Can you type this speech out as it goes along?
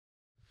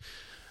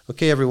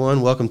Okay,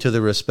 everyone, welcome to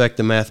the Respect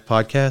the Math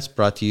podcast,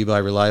 brought to you by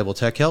Reliable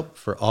Tech Help.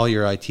 For all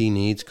your IT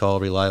needs, call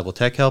Reliable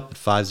Tech Help at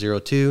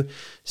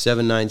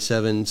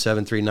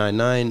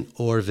 502-797-7399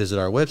 or visit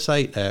our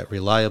website at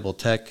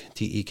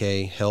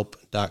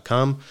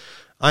reliabletechhelp.com.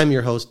 I'm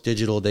your host,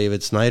 Digital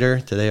David Snyder.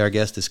 Today our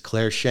guest is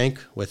Claire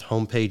Schenk with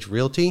Homepage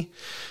Realty.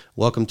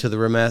 Welcome to the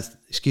Respect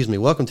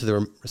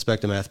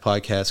the Math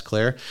podcast,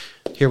 Claire.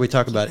 Here we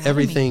talk about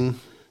everything.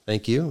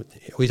 Thank you.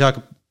 We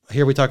talk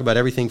about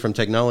everything from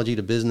technology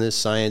to business,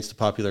 science to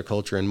popular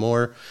culture and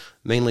more,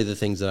 mainly the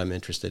things that I'm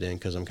interested in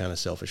because I'm kind of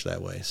selfish that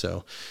way.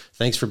 So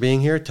thanks for being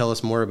here. Tell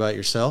us more about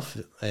yourself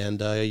and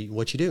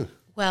what you do.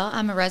 Well,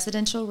 I'm a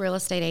residential real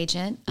estate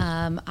agent.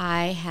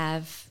 I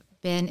have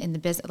been in the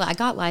business. I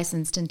got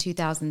licensed in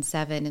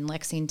 2007 in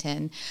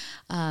Lexington,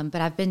 but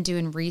I've been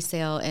doing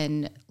resale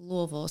in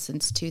Louisville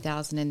since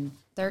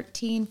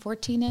 2013,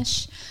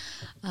 14-ish.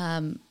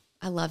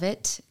 I love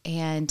it,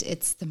 and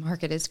the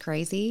market is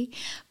crazy,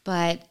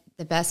 but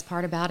the best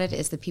part about it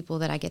is the people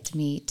that I get to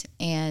meet.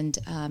 And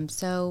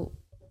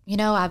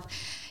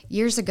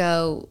years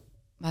ago,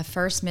 my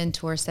first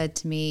mentor said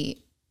to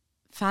me,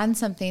 find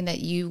something that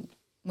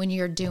when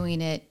you're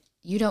doing it,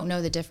 you don't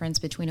know the difference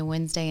between a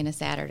Wednesday and a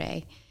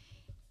Saturday.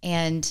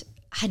 And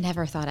I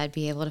never thought I'd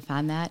be able to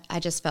find that. I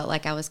just felt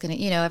like I was going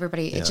to,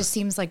 everybody, It just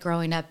seems like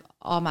growing up,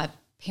 all my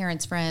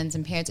parents' friends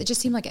and parents, it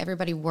just seemed like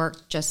everybody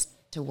worked just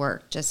to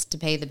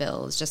pay the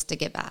bills, just to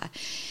get by.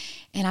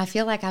 And I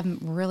feel like I'm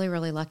really,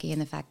 really lucky in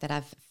the fact that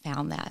I've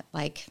found that.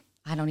 Like,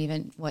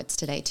 what's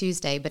today?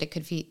 Tuesday, but it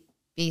could be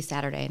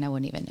Saturday and I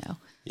wouldn't even know.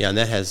 Yeah, and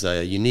that has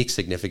a unique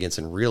significance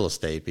in real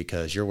estate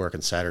because you're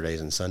working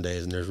Saturdays and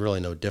Sundays, and there's really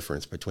no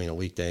difference between a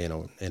weekday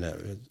and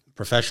a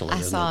professionally.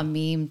 I saw a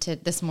meme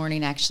this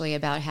morning actually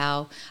about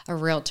how a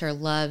realtor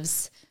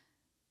loves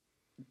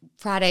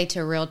Friday to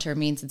a realtor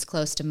means it's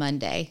close to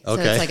Monday.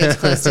 Okay. So it's like it's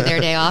close to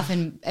their day off,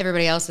 and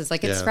everybody else is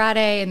like, it's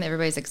Friday, and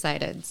everybody's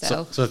excited.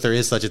 So if there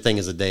is such a thing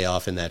as a day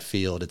off in that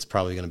field, it's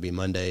probably going to be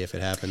Monday if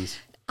it happens.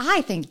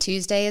 I think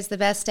Tuesday is the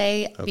best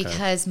day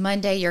because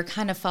Monday you're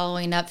kind of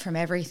following up from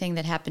everything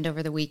that happened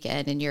over the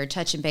weekend, and you're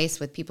touching base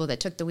with people that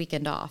took the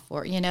weekend off,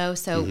 or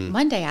so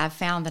Monday I've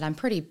found that I'm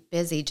pretty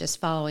busy just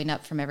following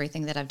up from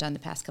everything that I've done the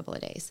past couple of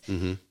days.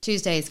 Mm-hmm.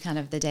 Tuesday is kind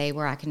of the day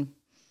where I can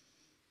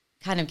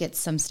kind of get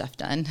some stuff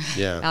done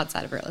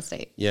outside of real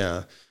estate.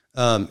 Yeah.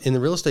 In the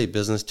real estate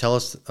business, tell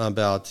us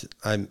about,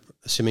 I'm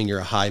assuming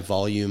you're a high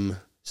volume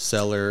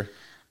seller,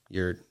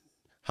 you're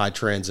high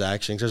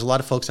transactions. There's a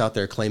lot of folks out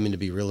there claiming to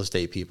be real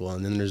estate people,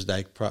 and then there's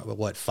like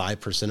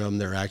 5% of them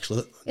they're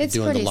actually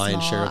doing the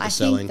lion's share of the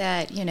selling.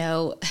 I think that,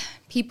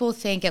 people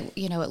think it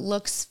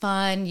looks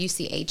fun. You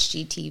see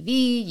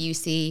HGTV, you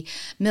see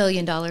 $1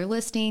 Million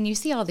Listing, you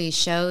see all these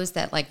shows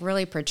that like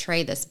really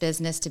portray this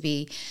business to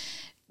be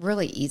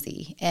really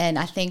easy. And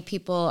I think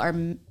people are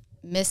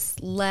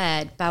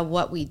misled by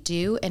what we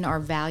do and our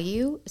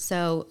value.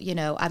 So,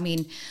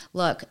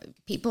 look,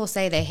 people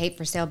say they hate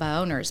for sale by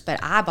owners, but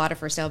I bought a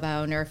for sale by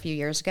owner a few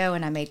years ago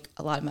and I made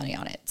a lot of money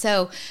on it.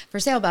 So for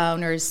sale by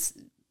owners,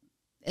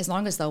 as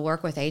long as they'll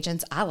work with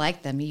agents, I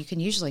like them. You can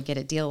usually get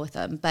a deal with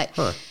them, but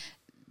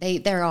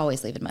they're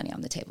always leaving money on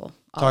the table.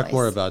 Always. Talk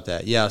more about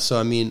that. Yeah.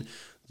 So,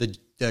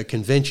 the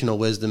conventional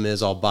wisdom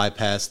is I'll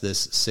bypass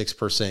this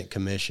 6%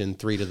 commission,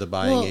 3 to the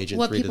buying agent.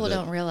 What people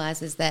don't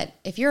realize is that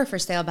if you're a for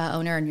sale by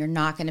owner and you're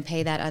not going to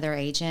pay that other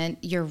agent,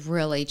 you're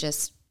really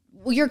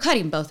you're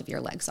cutting both of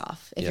your legs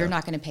off if you're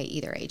not going to pay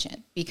either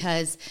agent,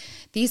 because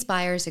these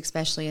buyers,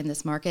 especially in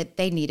this market,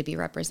 they need to be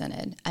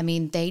represented.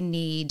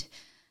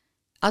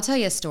 I'll tell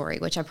you a story,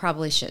 which I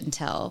probably shouldn't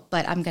tell,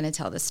 but I'm going to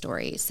tell this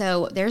story.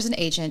 So there's an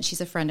agent.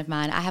 She's a friend of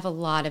mine. I have a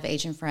lot of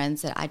agent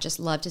friends that I just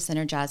love to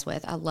synergize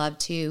with. I love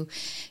to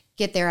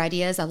get their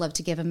ideas. I love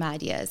to give them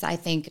ideas. I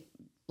think,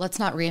 let's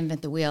not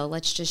reinvent the wheel.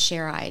 Let's just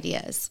share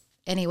ideas.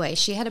 Anyway,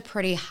 she had a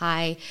pretty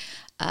high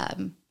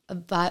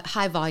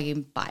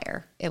volume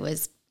buyer.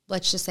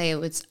 Let's just say it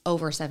was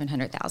over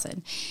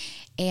 700,000.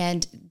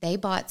 And they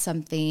bought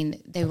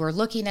something. They were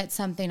looking at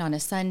something on a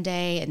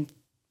Sunday and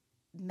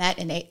met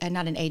an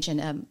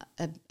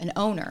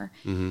owner.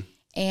 Mm-hmm.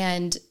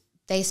 And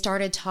they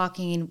started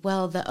talking.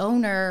 Well, the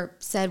owner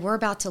said, we're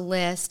about to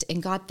list,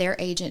 and got their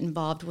agent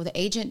involved. Well, the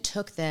agent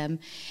took them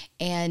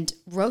and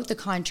wrote the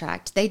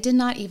contract. They did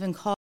not even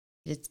call.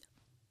 Oh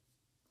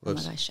my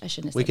gosh, I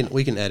shouldn't have said that.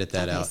 We can edit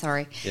that out.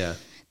 Sorry. Yeah.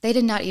 They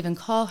did not even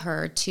call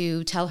her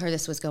to tell her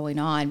this was going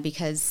on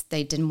because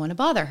they didn't want to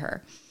bother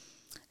her.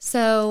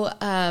 So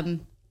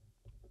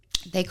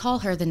they call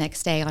her the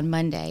next day on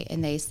Monday,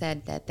 and they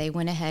said that they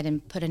went ahead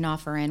and put an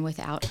offer in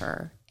without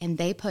her, and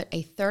they put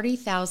a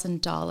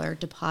 $30,000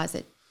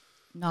 deposit,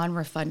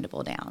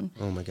 non-refundable, down.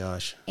 Oh my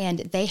gosh. And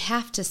they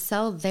have to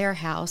sell their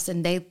house,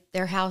 and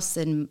their house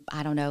in,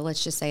 I don't know,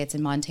 let's just say it's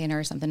in Montana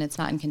or something. It's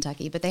not in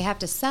Kentucky, but they have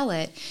to sell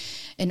it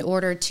in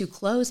order to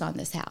close on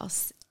this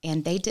house.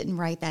 And they didn't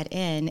write that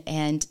in,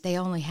 and they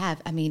only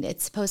have,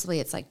 it's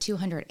supposedly like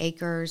 200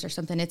 acres or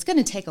something. It's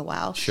going to take a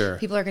while. Sure.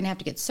 People are going to have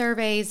to get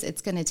surveys.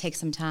 It's going to take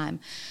some time.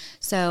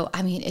 So,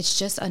 it's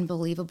just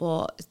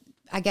unbelievable.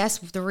 I guess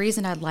the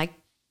reason I'd like,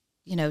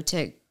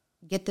 to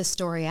get this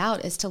story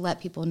out is to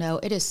let people know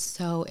it is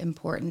so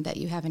important that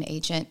you have an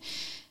agent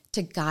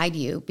to guide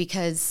you,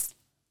 because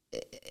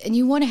and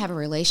you want to have a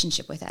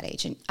relationship with that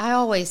agent. I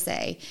always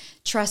say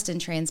trust and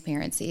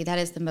transparency. That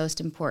is the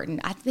most important.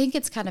 I think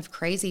it's kind of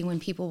crazy when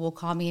people will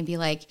call me and be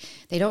like,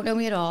 they don't know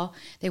me at all.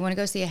 They want to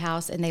go see a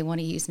house and they want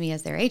to use me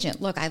as their agent.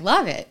 Look, I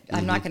love it.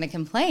 I'm not going to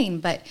complain.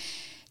 But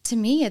to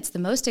me, it's the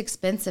most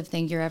expensive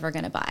thing you're ever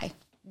going to buy.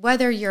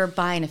 Whether you're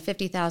buying a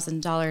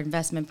 $50,000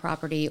 investment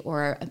property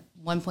or a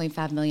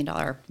 $1.5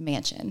 million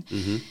mansion,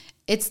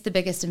 it's the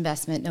biggest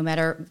investment no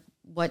matter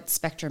what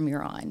spectrum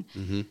you're on.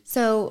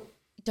 So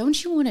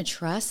don't you want to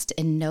trust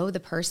and know the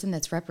person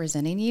that's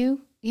representing you?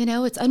 You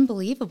know, it's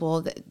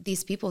unbelievable that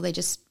these people, they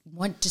just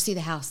want to see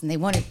the house and they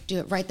want to do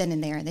it right then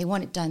and there and they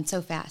want it done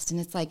so fast. And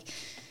it's like,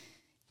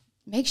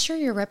 make sure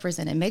you're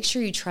represented. Make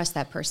sure you trust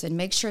that person.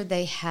 Make sure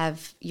they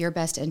have your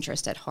best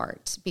interest at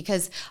heart.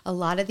 Because a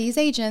lot of these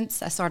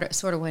agents, I sort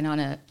of went on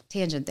a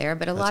tangent there,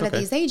 but a lot of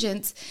these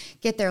agents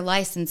get their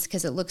license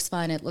because it looks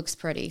fun, it looks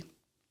pretty.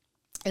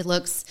 It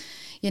looks,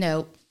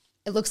 it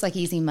looks like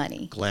easy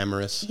money.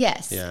 Glamorous.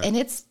 Yes. Yeah. And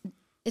it's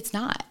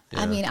not.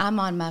 Yeah. I mean, I'm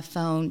on my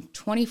phone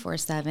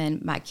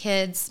 24/7. My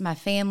kids, my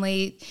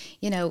family,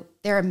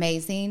 they're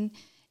amazing.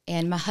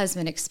 And my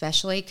husband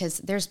especially, because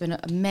there's been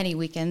many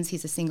weekends,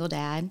 he's a single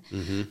dad,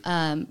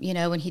 and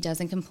he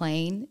doesn't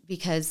complain,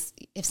 because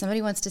if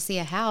somebody wants to see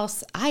a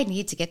house, I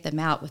need to get them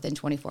out within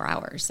 24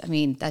 hours. I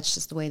mean, that's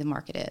just the way the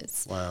market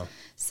is. Wow.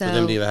 So for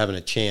them to even having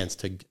a chance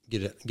to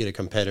get a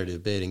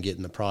competitive bid and get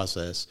in the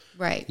process,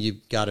 right?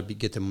 You've got to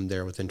get them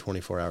there within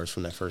 24 hours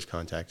from that first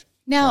contact.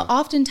 Now,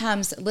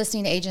 oftentimes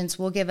listing agents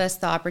will give us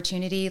the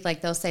opportunity,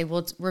 like they'll say,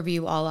 we'll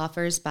review all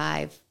offers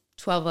by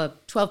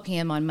 12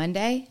 p.m. on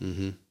Monday.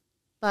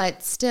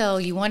 But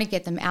still, you want to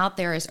get them out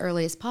there as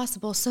early as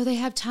possible so they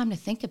have time to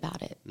think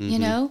about it. You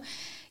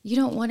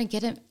don't want to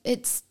get it.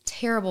 It's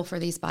terrible for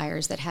these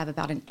buyers that have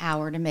about an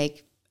hour to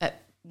make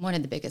one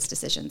of the biggest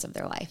decisions of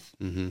their life.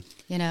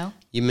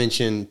 You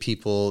mentioned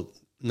people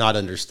not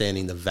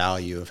understanding the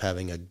value of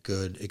having a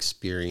good,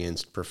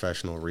 experienced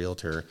professional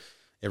realtor.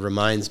 It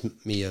reminds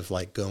me of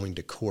like going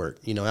to court,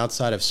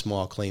 outside of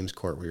small claims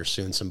court where you're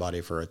suing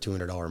somebody for a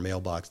 $200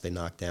 mailbox they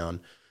knocked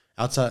down.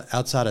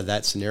 Outside of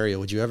that scenario,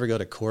 would you ever go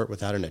to court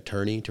without an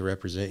attorney to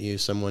represent you,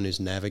 someone who's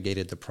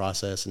navigated the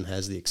process and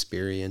has the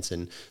experience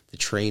and the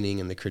training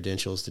and the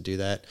credentials to do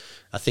that?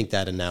 I think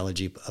that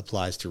analogy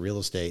applies to real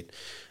estate.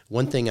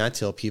 One thing I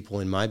tell people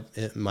in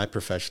my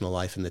professional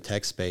life in the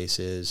tech space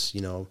is,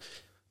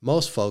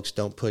 most folks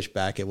don't push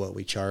back at what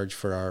we charge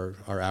for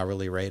our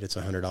hourly rate. It's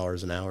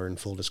 $100 an hour in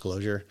full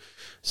disclosure.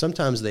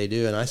 Sometimes they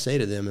do, and I say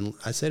to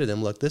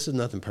them, look, this is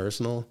nothing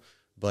personal,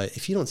 but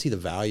if you don't see the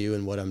value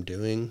in what I'm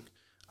doing,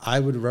 I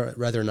would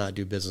rather not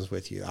do business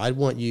with you. I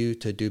want you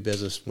to do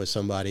business with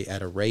somebody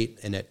at a rate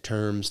and at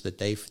terms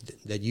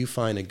that you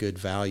find a good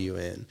value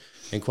in.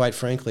 And quite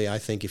frankly, I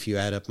think if you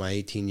add up my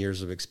 18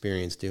 years of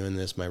experience doing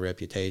this, my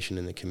reputation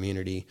in the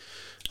community.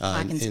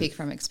 I can speak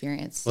from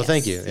experience. Well, yes,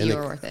 thank you.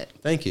 You're worth it.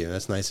 Thank you.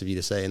 That's nice of you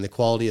to say. And the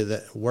quality of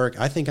the work,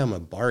 I think I'm a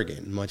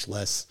bargain, much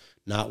less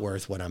not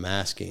worth what I'm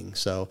asking.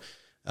 So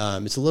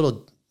it's a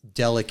little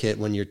delicate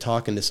when you're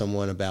talking to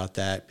someone about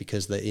that,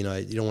 because you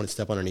don't want to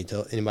step on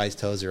anybody's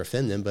toes or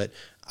offend them. But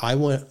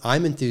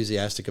I'm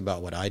enthusiastic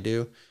about what I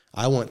do.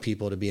 I want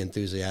people to be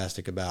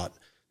enthusiastic about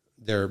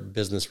their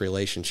business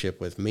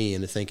relationship with me,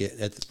 and to think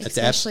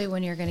especially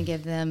when you're going to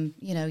give them,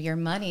 your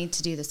money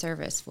to do the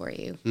service for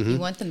you. You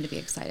want them to be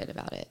excited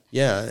about it.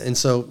 Yeah. And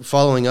so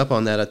following up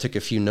on that, I took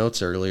a few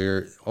notes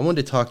earlier. I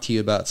wanted to talk to you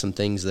about some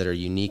things that are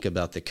unique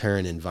about the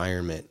current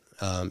environment.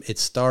 It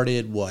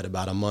started,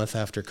 about a month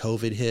after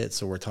COVID hit?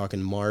 So we're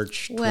talking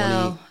March 20.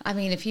 Well, I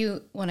mean, if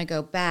you want to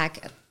go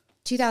back,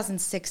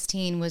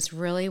 2016 was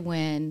really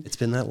when... It's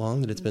been that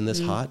long that it's been this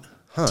hot?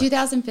 Huh.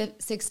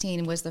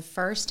 2016 was the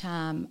first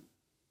time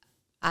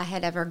I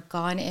had ever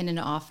gone in an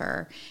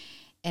offer,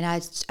 and I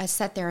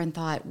sat there and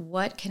thought,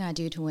 what can I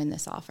do to win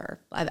this offer?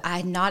 I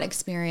had not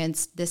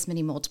experienced this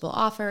many multiple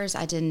offers.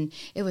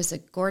 It was a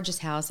gorgeous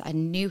house. I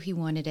knew he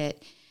wanted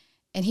it.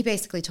 And he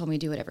basically told me,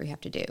 do whatever you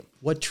have to do.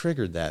 What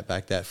triggered that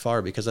back that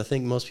far? Because I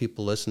think most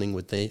people listening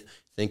would think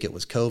it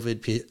was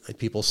COVID,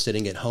 people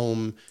sitting at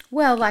home.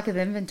 Well, lack of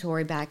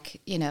inventory back,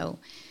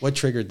 What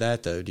triggered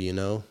that, though? Do you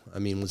know? I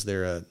mean, was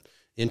there a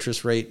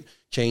interest rate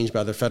change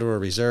by the Federal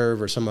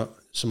Reserve or some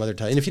other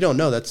type? And if you don't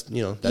know, that's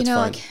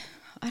fine.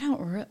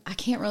 I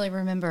can't really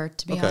remember,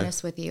 to be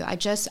honest with you.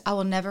 I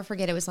will never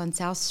forget. It was on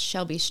South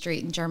Shelby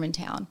Street in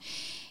Germantown.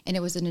 And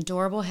it was an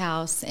adorable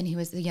house, and he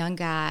was a young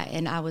guy.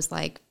 And I was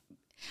like,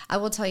 I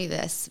will tell you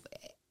this.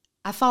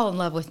 I fall in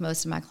love with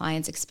most of my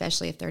clients,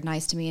 especially if they're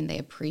nice to me and they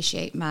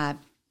appreciate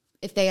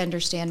if they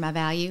understand my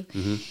value.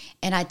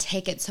 And I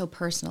take it so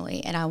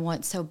personally, and I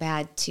want so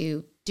bad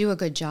to do a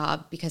good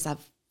job because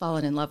I've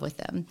fallen in love with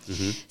them.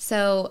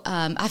 So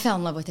I fell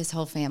in love with his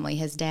whole family,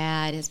 his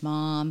dad, his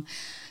mom.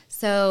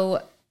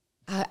 So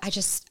I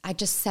just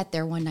sat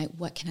there one night,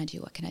 what can I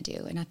do? What can I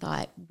do? And I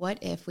thought, what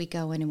if we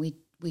go in and we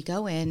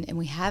go in and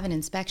we have an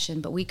inspection,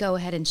 but we go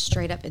ahead and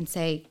straight up and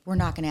say, we're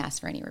not going to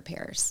ask for any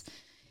repairs.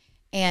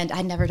 And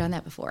I'd never done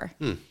that before.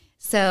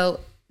 So,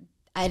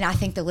 and I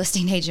think the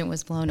listing agent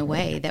was blown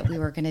away that we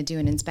were going to do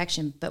an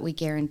inspection, but we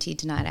guaranteed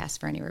to not ask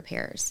for any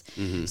repairs.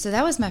 So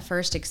that was my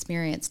first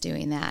experience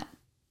doing that.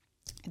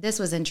 This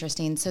was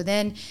interesting. So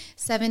then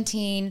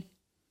 17,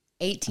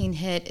 18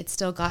 hit, it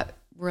still got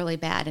really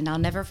bad. And I'll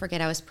never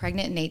forget, I was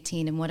pregnant in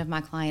 18, and one of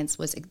my clients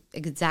was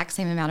exact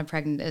same amount of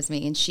pregnant as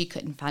me, and she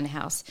couldn't find a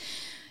house.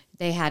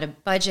 They had a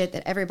budget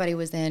that everybody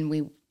was in.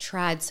 We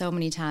tried so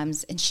many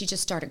times, and she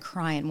just started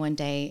crying one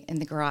day in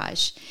the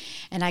garage.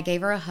 And I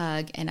gave her a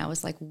hug, and I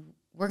was like,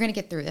 we're going to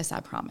get through this, I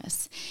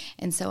promise.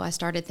 And so I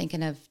started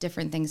thinking of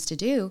different things to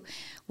do.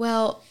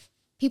 Well,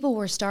 people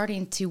were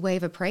starting to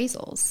waive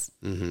appraisals.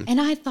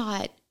 And I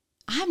thought,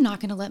 I'm not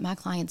going to let my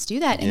clients do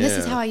that. And this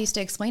is how I used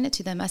to explain it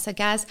to them. I said,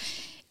 guys,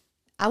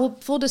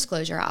 full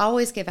disclosure, I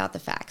always give out the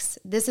facts.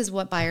 This is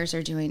what buyers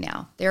are doing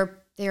now.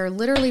 They're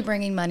literally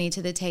bringing money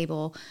to the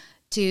table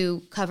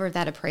to cover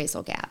that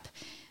appraisal gap.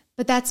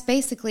 But that's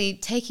basically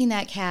taking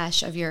that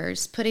cash of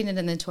yours, putting it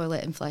in the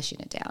toilet and flushing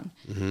it down.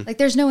 Like,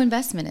 there's no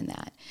investment in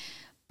that.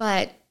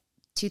 But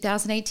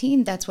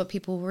 2018, that's what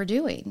people were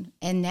doing.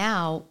 And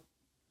now,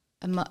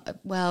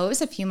 well, it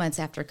was a few months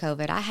after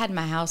COVID. I had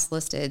my house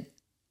listed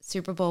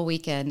Super Bowl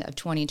weekend of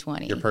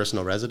 2020. Your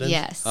personal residence?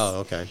 Yes. Oh,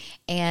 okay.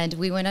 And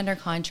we went under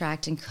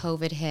contract and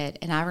COVID hit.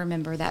 And I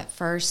remember that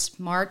first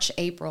March,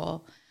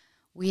 April,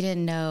 we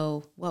didn't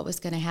know what was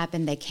going to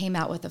happen. They came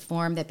out with a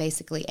form that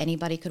basically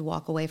anybody could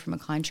walk away from a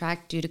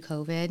contract due to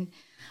COVID.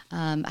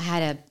 I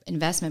had an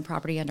investment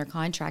property under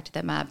contract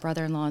that my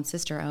brother-in-law and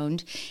sister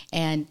owned,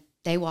 and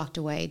they walked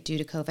away due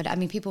to COVID. I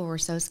mean, people were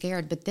so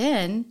scared. But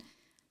then,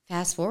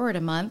 fast forward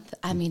a month,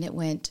 I mean, it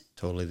went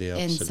totally the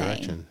opposite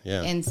direction.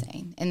 Yeah.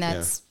 Insane. And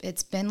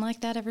it's been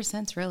like that ever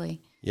since, really.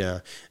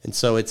 Yeah. And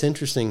so it's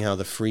interesting how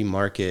the free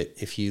market,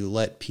 if you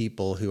let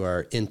people who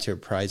are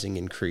enterprising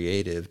and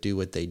creative do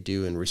what they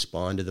do and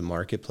respond to the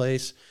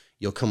marketplace,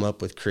 you'll come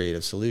up with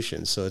creative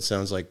solutions. So it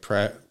sounds like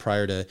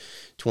prior to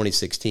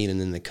 2016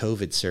 and then the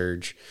COVID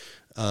surge,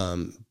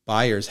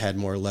 buyers had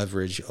more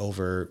leverage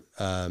over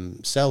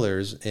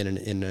sellers in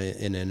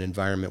an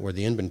environment where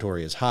the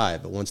inventory is high.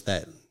 But once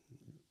that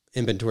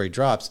inventory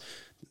drops,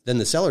 then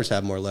the sellers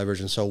have more leverage.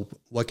 And so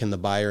what can the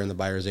buyer and the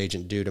buyer's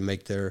agent do to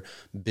make their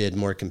bid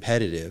more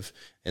competitive?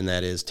 And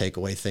that is take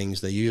away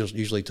things they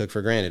usually took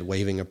for granted,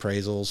 waiving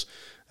appraisals,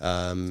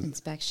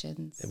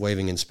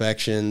 waiving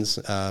inspections,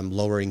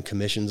 lowering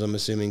commissions, I'm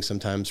assuming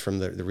sometimes from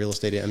the real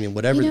estate. I mean,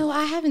 whatever.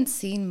 I haven't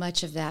seen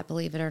much of that,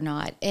 believe it or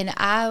not. And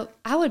I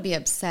would be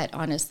upset,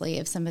 honestly,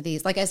 if some of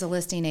these, like as a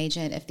listing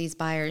agent, if these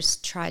buyers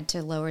tried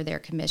to lower their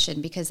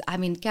commission, because I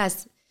mean,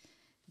 guys,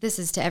 this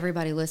is to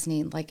everybody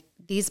listening, like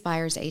these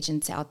buyers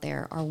agents out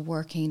there are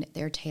working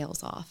their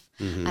tails off.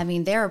 I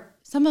mean,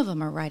 some of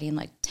them are writing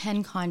like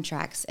 10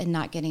 contracts and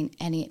not getting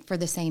any for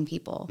the same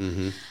people.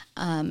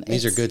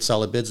 These are good,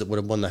 solid bids that would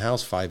have won the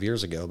house 5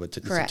 years ago, but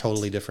it's a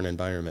totally different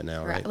environment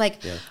now, right?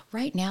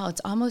 Right now,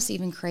 it's almost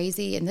even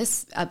crazy, and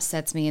this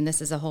upsets me, and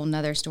this is a whole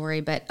nother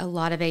story, but a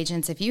lot of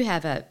agents, if you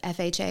have a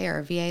FHA or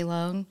a VA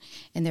loan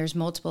and there's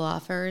multiple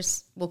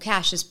offers, well,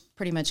 cash is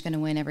pretty much going to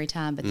win every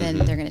time, but then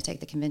they're going to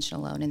take the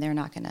conventional loan, and they're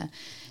not going to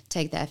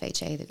take the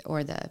FHA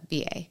or the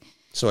VA.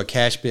 So a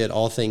cash bid,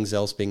 all things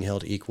else being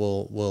held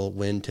equal, will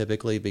win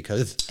typically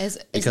because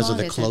of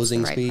the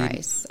closing speed?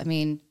 Price. I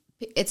mean,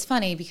 it's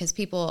funny because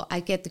I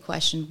get the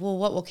question, well,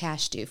 what will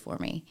cash do for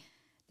me?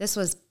 This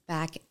was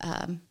back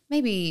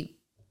maybe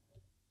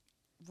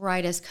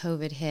right as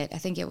COVID hit. I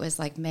think it was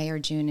like May or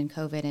June in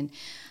COVID. And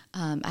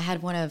I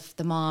had one of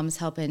the moms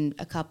helping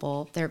a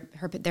couple. Their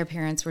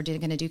parents were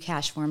going to do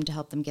cash for them to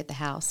help them get the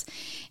house,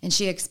 and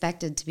she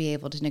expected to be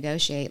able to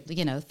negotiate,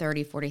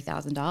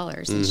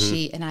 $30,000-$40,000. And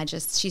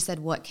she said,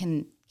 "What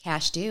can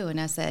cash do?"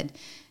 And I said,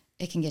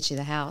 "It can get you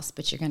the house,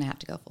 but you're going to have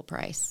to go full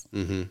price.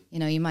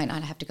 You might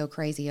not have to go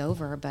crazy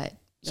over, but."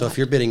 So if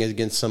you're bidding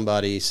against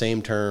somebody,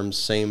 same terms,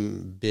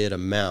 same bid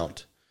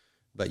amount,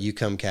 but you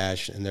come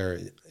cash and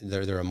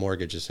they're a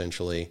mortgage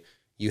essentially,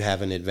 you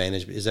have an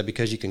advantage. Is that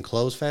because you can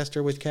close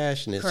faster with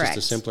cash and it's Correct.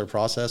 just a simpler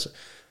process?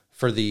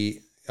 Are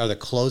the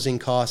closing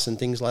costs and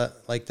things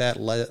like that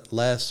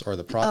less, or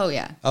the Oh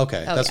yeah.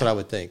 Okay, that's what I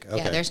would think. Okay.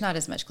 Yeah, there's not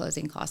as much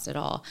closing cost at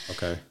all.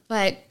 Okay.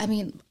 But I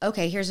mean,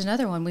 okay, here's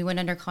another one. We went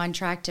under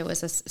contract. It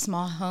was a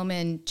small home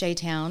in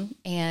J-Town,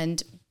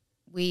 and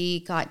we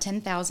got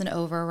 $10,000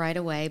 over right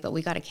away, but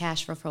we got a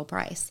cash for full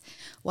price.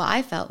 Well,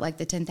 I felt like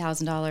the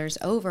 $10,000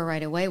 over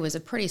right away was a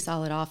pretty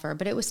solid offer,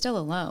 but it was still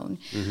a loan.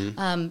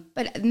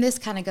 But this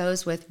kind of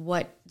goes with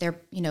what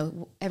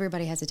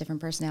everybody has a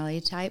different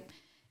personality type.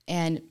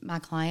 And my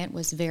client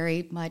was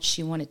very much,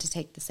 she wanted to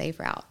take the safe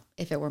route.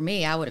 If it were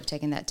me, I would have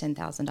taken that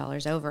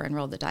 $10,000 over and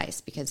rolled the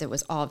dice because it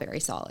was all very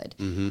solid.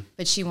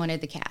 But she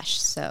wanted the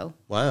cash. So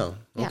wow.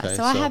 Okay. Yeah.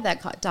 So I have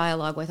that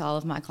dialogue with all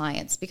of my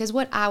clients because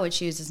what I would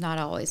choose is not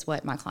always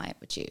what my client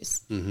would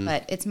choose.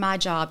 But it's my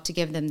job to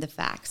give them the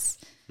facts.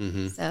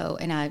 So,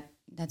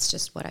 that's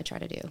just what I try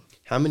to do.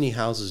 How many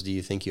houses do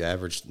you think you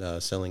average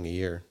selling a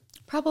year?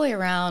 Probably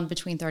around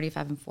between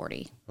 35 and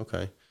 40.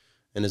 Okay.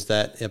 And is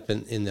that up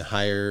in the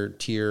higher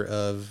tier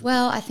of?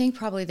 Well, I think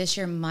probably this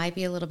year might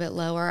be a little bit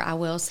lower. I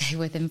will say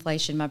with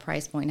inflation, my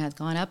price point has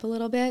gone up a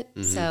little bit.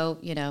 Mm-hmm. So,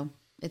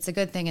 it's a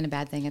good thing and a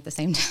bad thing at the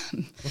same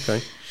time.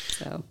 Okay.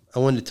 So I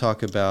wanted to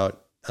talk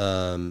about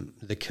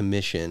the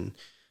commission.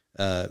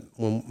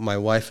 When my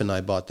wife and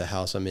I bought the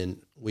house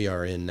we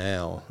are in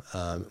now,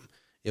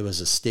 it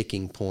was a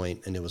sticking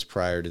point, and it was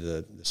prior to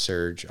the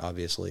surge,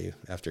 obviously,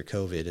 after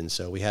COVID. And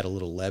so we had a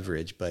little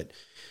leverage, but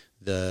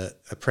the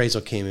appraisal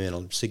came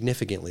in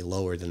significantly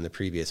lower than the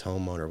previous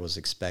homeowner was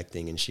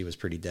expecting, and she was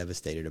pretty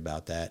devastated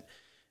about that.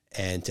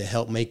 And to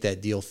help make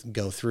that deal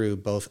go through,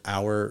 both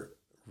our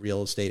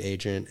real estate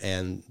agent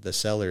and the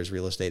seller's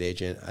real estate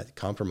agent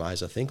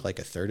compromised, I think, like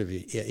a third of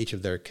each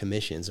of their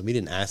commissions. And we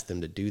didn't ask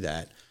them to do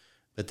that,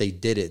 but they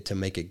did it to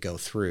make it go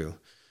through.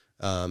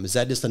 Is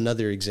that just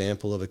another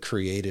example of a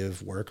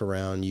creative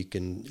workaround you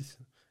can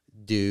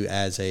do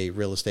as a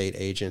real estate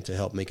agent to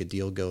help make a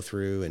deal go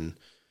through? And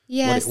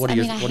yes, I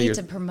hate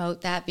to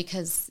promote that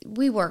because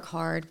we work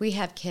hard. We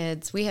have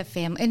kids, we have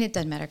family, and it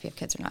doesn't matter if you have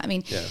kids or not. I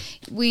mean,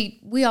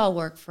 we all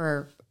work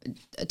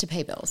to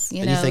pay bills.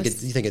 You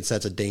think it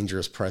sets a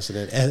dangerous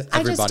precedent?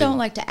 I just don't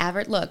like to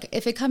average. Look,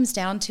 if it comes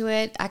down to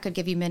it, I could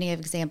give you many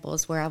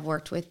examples where I've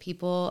worked with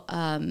people,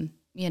 but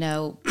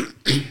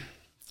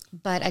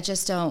I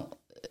just don't.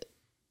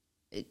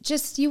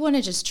 You want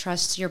to just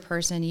trust your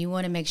person. You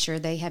want to make sure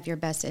they have your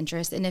best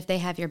interest. And if they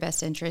have your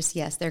best interest,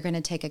 yes, they're going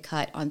to take a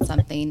cut on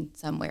something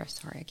somewhere.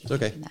 Sorry, I keep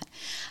saying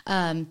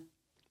that.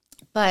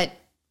 But,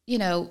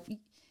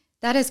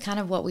 that is kind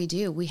of what we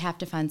do. We have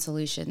to find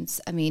solutions.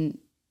 I mean,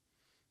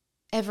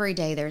 every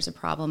day there's a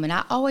problem. And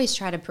I always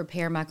try to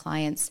prepare my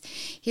clients.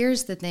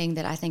 Here's the thing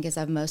that I think is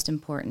of most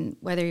important.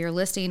 Whether you're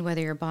listing, whether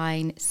you're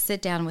buying,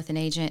 sit down with an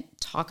agent,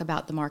 talk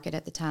about the market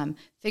at the time,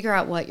 figure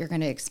out what you're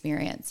going to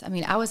experience. I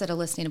mean, I was at a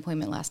listing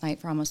appointment last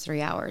night for almost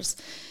 3 hours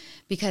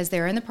because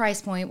they're in the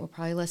price point. We'll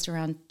probably list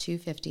around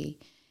 $250.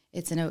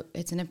 It's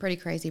in a pretty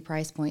crazy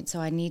price point. So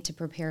I need to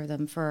prepare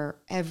them for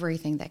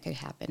everything that could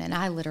happen. And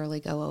I literally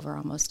go over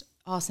almost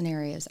all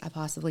scenarios I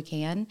possibly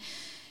can,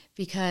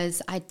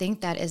 because I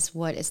think that is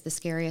what is the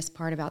scariest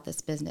part about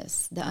this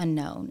business, the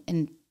unknown,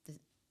 and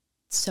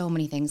so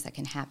many things that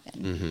can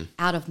happen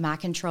out of my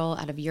control,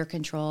 out of your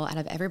control, out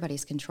of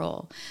everybody's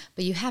control.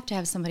 But you have to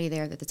have somebody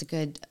there that's a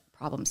good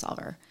problem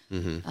solver.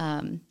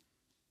 And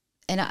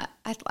I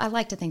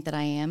like to think that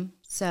I am.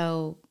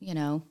 So,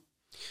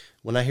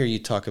 When I hear you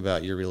talk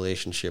about your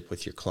relationship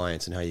with your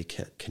clients and how you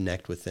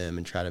connect with them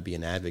and try to be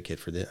an advocate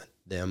for them,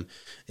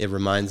 it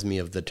reminds me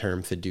of the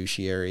term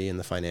fiduciary in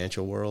the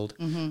financial world.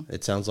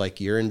 It sounds like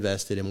you're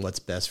invested in what's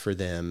best for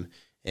them,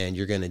 and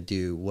you're going to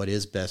do what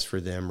is best for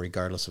them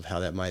regardless of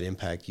how that might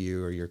impact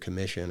you or your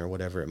commission or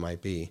whatever it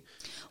might be.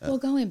 Well,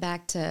 going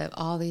back to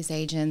all these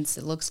agents,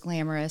 it looks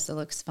glamorous, it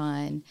looks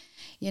fun.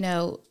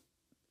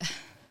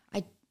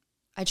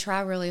 I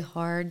try really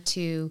hard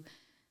to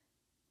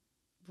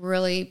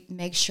really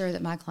make sure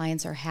that my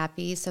clients are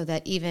happy, so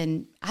that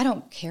even I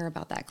don't care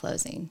about that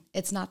closing.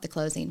 It's not the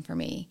closing for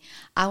me.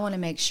 I want to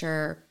make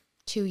sure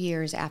 2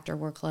 years after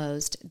we're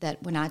closed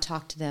that when I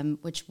talk to them,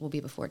 which will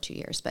be before 2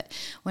 years, but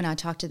when I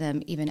talk to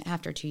them even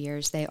after 2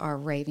 years, they are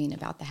raving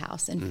about the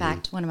house. In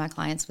fact, one of my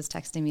clients was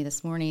texting me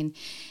this morning,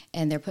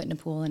 and they're putting a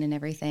pool in and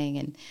everything.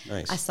 And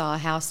nice. I saw a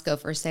house go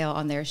for sale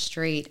on their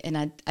street,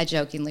 and I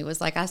jokingly was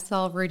like, I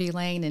saw Rudy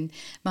Lane, and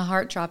my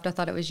heart dropped. I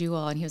thought it was you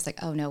all. And he was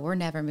like, oh no, we're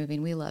never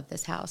moving. We love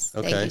this house.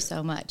 Okay. Thank you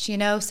so much.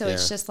 So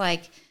it's just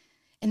like,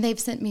 and they've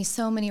sent me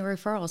so many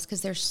referrals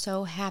because they're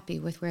so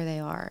happy with where they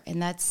are.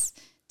 And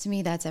to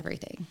me, that's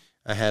everything.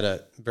 I had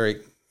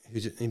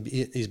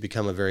he's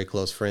become a very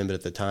close friend, but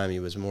at the time he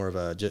was more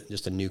of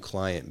just a new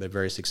client, but a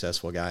very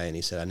successful guy. And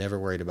he said, I never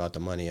worried about the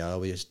money. I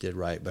always did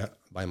right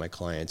by my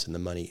clients, and the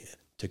money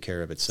took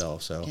care of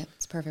itself. So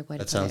it's a perfect way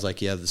to put it. That sounds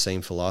like you have the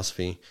same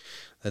philosophy.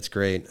 That's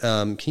great.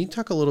 Can you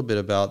talk a little bit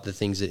about the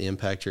things that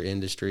impact your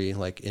industry,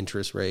 like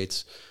interest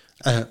rates?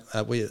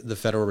 The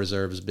Federal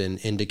Reserve has been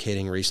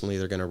indicating recently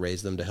they're going to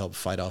raise them to help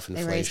fight off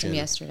inflation. They raised them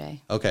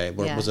yesterday. Okay.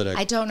 Was it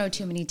I don't know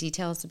too many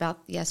details about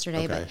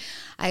yesterday, okay.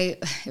 But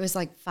it was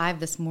like 5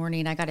 this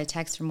morning. I got a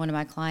text from one of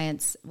my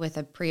clients with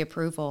a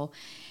pre-approval,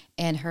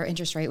 and her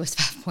interest rate was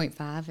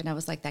 5.5. And I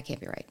was like, that can't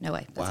be right. No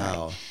way. That's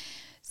wow. Right.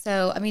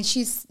 So, I mean,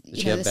 Did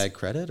she have bad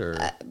credit or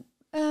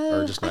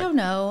just not? I don't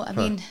know. I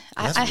mean,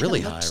 that's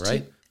really high,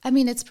 right?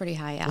 It's pretty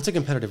high. Yeah. What's a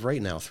competitive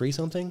rate now? 3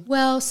 something?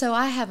 Well, so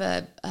I have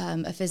a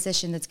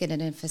physician that's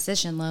getting a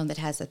physician loan that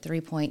has a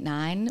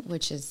 3.9,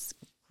 which is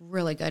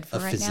really good for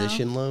right now. A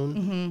physician loan?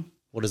 Mm-hmm.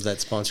 What is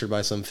that, sponsored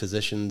by some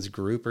physicians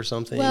group or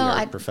something?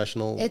 Well, or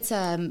professional? It's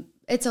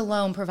a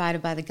loan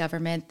provided by the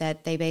government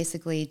that they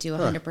basically do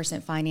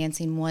 100%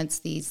 financing once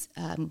these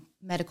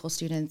medical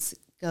students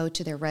go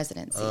to their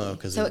residency.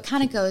 So it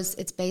kind of goes,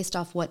 it's based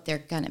off what they're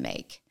going to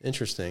make.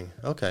 Interesting.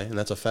 Okay. And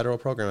that's a federal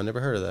program. I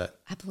never heard of that.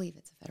 I believe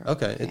it's a federal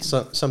program. It's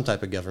some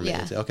type of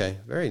government. Yeah. Okay.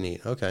 Very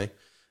neat. Okay.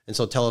 And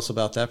so tell us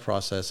about that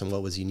process and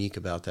what was unique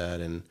about that.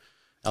 And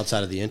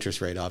outside of the interest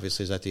rate,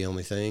 obviously, is that the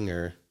only thing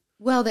or?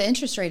 Well, the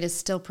interest rate is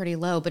still pretty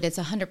low, but it's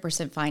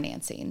 100%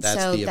 financing.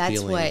 That's so the that's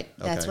appealing.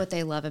 that's what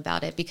they love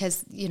about it,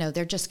 because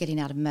they're just getting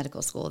out of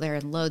medical school. They're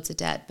in loads of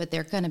debt, but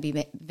they're going to be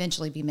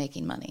eventually be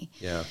making money.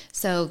 Yeah.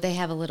 So they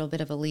have a little bit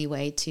of a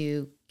leeway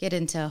to get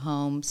into a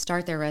home,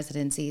 start their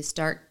residency,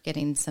 start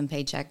getting some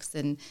paychecks,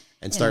 and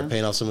start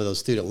paying off some of those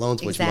student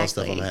loans, which most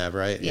of them have,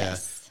 right?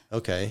 Yes. Yeah.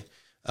 Okay.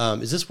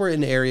 Is this where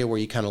an area where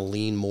you kind of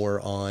lean more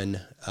on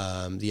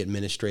the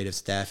administrative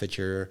staff at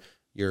your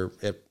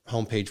at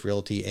Homepage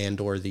Realty and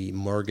or the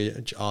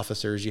mortgage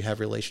officers you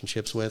have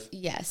relationships with?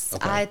 Yes.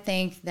 Okay. I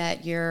think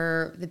that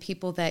the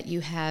people that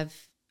you have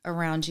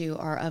around you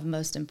are of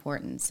most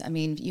importance. I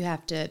mean,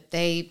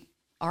 they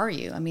are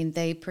you. I mean,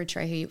 they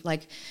portray who you,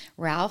 like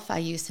Ralph, I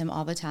use him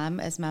all the time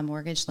as my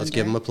mortgage lender. Let's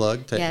give him a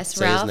plug. Yes,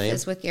 say Ralph his name.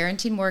 is with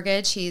Guaranteed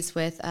Mortgage. He's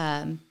with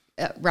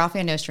Ralph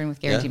Van Nostrum with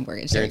Guaranteed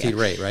Mortgage. Guaranteed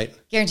rate, right?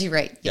 Guaranteed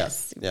rate, Yeah.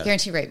 yes. Yeah.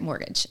 Guaranteed rate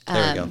mortgage.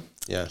 There we go.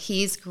 Yeah.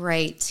 He's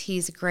great.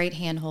 He's a great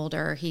hand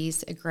holder. He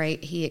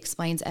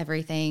explains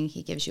everything.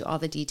 He gives you all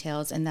the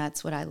details, and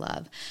that's what I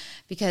love.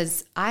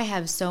 Because I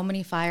have so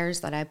many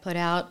fires that I put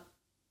out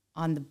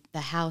on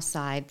the house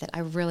side that I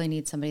really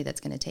need somebody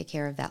that's going to take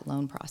care of that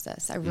loan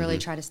process. I really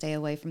try to stay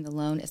away from the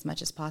loan as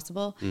much as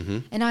possible.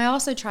 And I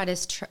also try to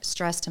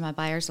stress to my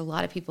buyers, a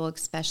lot of people,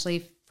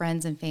 especially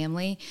friends and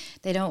family,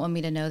 they don't want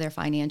me to know their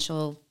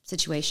financial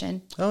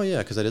situation. Oh, yeah,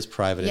 because that is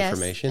private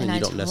information, and you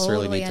don't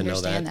necessarily need to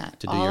know that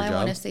to do all your I job.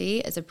 want to see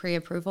is a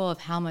pre-approval of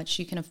how much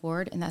you can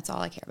afford, and that's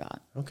all I care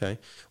about. Okay.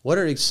 What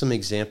are some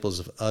examples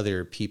of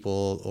other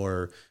people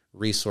or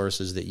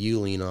resources that you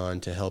lean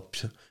on to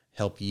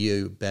help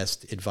you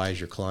best advise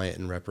your client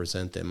and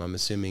represent them? I'm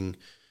assuming, do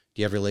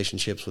you have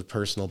relationships with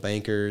personal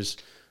bankers,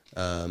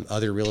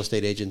 other real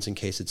estate agents in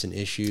case it's an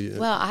issue?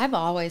 Well, I've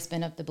always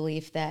been of the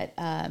belief that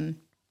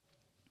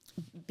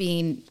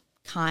being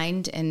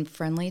kind and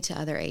friendly to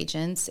other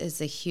agents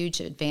is a huge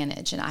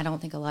advantage, and I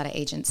don't think a lot of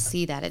agents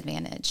see that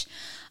advantage.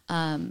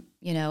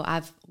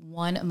 I've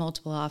won a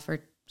multiple offer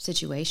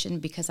situation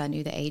because I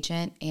knew the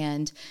agent,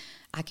 and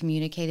I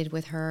communicated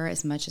with her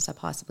as much as I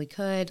possibly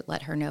could,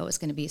 let her know it was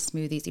going to be a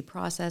smooth, easy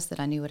process, that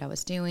I knew what I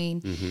was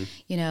doing.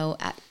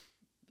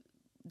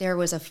 There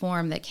was a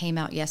form that came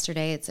out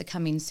yesterday. It's a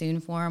coming soon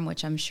form,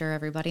 which I'm sure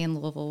everybody in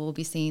Louisville will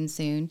be seeing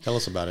soon. Tell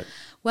us about it.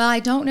 Well, I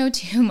don't know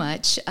too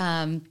much.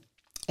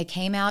 It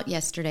came out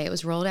yesterday. It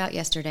was rolled out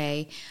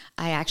yesterday.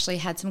 I actually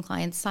had some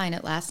clients sign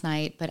it last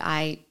night, but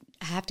I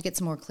have to get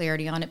some more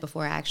clarity on it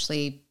before I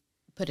actually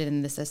put it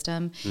in the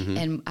system.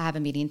 And I have a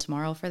meeting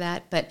tomorrow for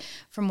that. But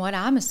from what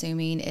I'm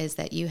assuming is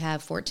that you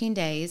have 14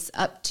 days,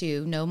 up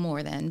to no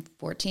more than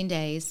 14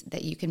 days,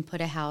 that you can put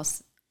a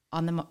house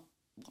on the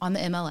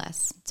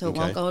MLS. So it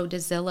won't go to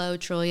Zillow,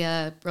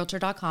 Trulia,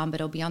 Realtor.com, but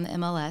it'll be on the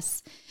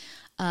MLS.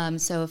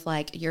 So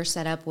if you're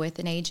set up with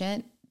an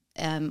agent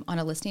on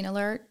a listing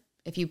alert,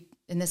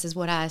 and this is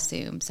what I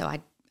assume, so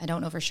I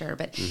don't know for sure,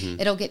 but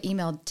it'll get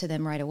emailed to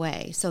them right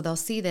away. So they'll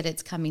see that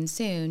it's coming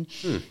soon.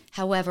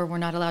 However, we're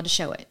not allowed to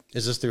show it.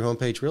 Is this through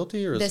Homepage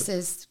Realty? Or This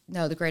is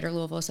the Greater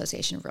Louisville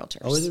Association of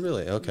Realtors. Oh, is it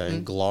really? Okay.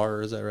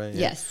 GLAR, is that right?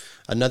 Yeah. Yes.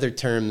 Another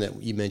term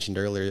that you mentioned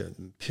earlier,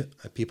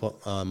 people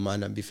might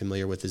not be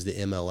familiar with, is the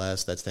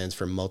MLS. That stands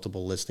for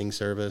Multiple Listing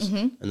Service.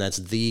 And that's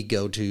the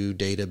go-to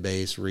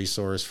database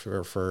resource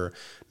for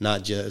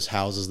not just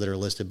houses that are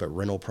listed, but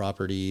rental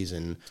properties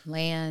and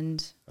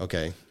land,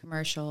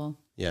 commercial,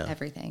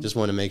 everything. Just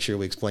want to make sure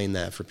we explain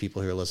that for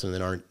people who are listening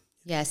that aren't.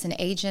 Yes, and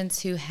agents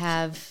who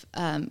have,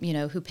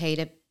 who pay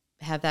to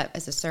have that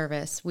as a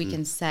service, we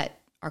can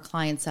set our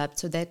clients up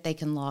so that they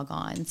can log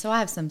on. So I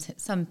have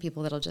some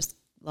people that'll just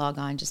log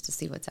on just to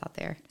see what's out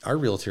there. Our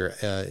realtor,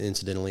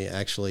 incidentally,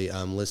 actually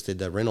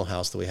listed a rental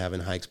house that we have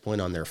in Hikes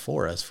Point on there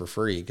for us for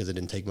free because it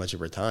didn't take much of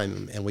her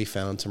time, and we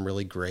found some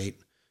really great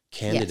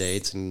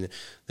candidates, and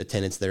the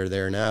tenants that are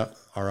there now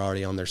are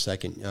already on their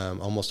second,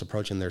 almost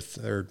approaching their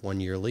third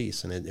 1-year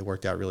lease, and it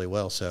worked out really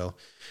well. So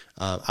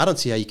I don't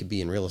see how you could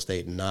be in real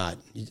estate and not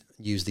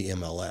use the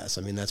MLS.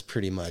 I mean, that's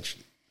pretty much.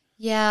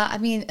 Yeah, I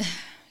mean,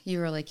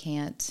 you really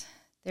can't.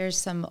 There's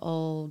some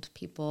old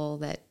people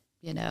that,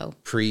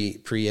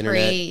 pre-internet.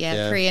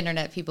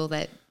 Pre-internet people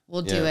that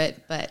will do it,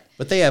 but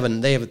they have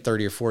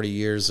 30 or 40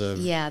 years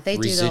of they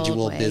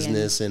residual do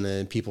business,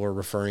 and people are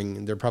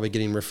they're probably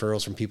getting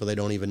referrals from people they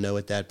don't even know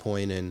at that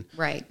point, and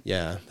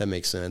that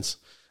makes sense.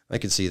 I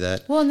could see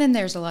that. Well, and then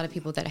there's a lot of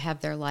people that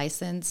have their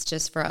license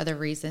just for other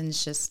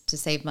reasons, just to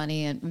save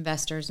money, and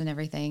investors and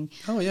everything.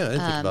 Oh yeah, I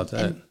didn't think about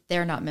that. And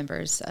they're not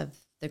members of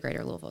the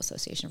Greater Louisville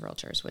Association of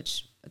Realtors,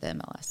 which the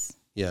MLS.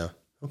 Yeah.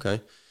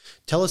 Okay.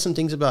 Tell us some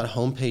things about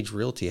Homepage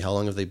Realty. How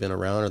long have they been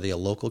around? Are they a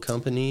local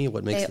company?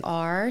 What makes they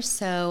are?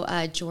 So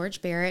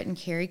George Barrett and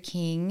Carrie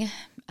King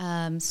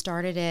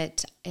started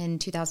it in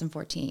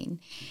 2014,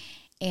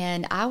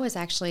 and I was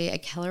actually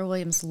at Keller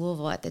Williams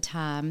Louisville at the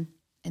time,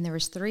 and there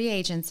was 3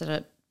 agents that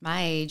at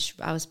my age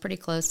I was pretty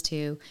close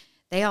to.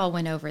 They all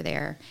went over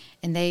there,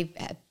 and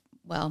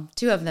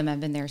 2 of them have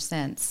been there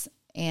since,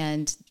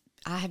 and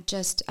I've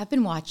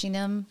been watching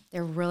them.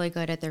 They're really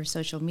good at their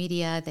social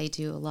media. They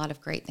do a lot of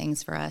great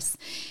things for us.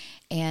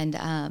 And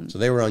so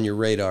they were on your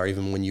radar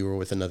even when you were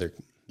with another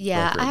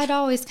Yeah, brokerage. I had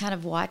always kind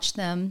of watched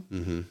them.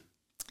 Mm-hmm.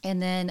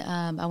 And then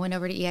I went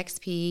over to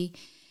EXP,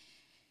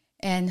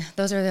 and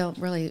those are the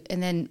really,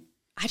 and then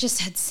I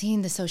just had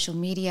seen the social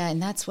media,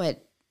 and that's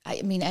what,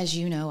 I mean, as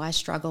you know, I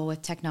struggle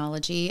with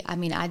technology. I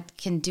mean, I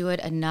can do it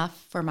enough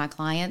for my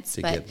clients.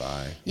 To but get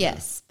by.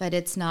 Yes, but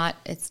it's not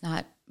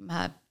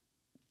my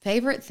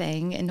favorite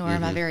thing, and nor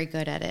am I very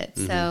good at it.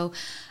 So,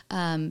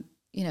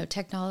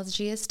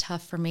 technology is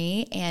tough for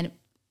me. And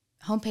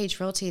Homepage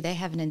Realty, they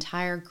have an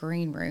entire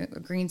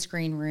green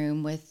screen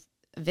room with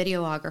a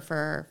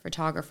videographer,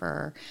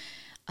 photographer.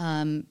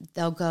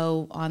 They'll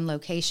go on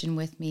location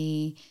with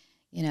me,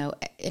 and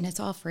it's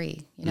all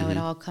free. It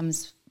all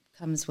comes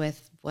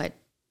with what.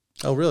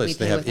 Oh, really? we So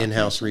they pay have with our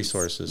in-house commissions.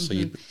 resources. So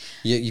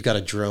you've got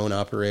a drone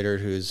operator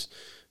who's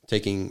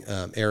taking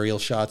aerial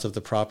shots of the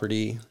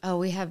property. Oh,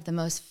 we have the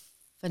most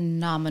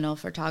phenomenal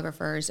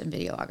photographers and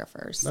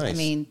videographers. Nice. I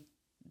mean,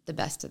 the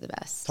best of the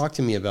best. Talk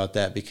to me about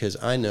that, because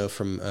I know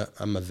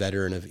I'm a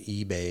veteran of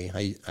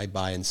eBay. I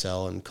buy and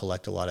sell and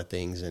collect a lot of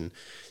things. And,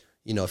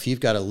 if you've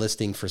got a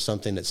listing for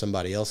something that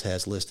somebody else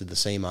has listed the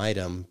same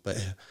item, but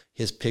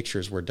his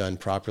pictures were done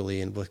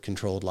properly and with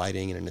controlled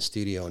lighting and in a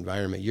studio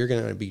environment, you're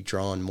going to be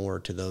drawn more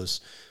to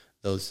those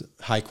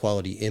high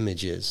quality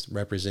images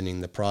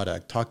representing the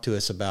product. Talk to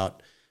us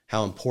about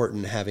how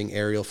important having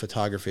aerial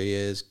photography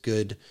is,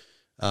 good,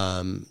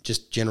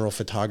 just general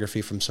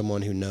photography from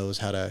someone who knows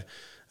how to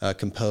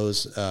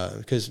compose,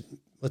 because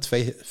let's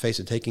face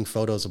it, taking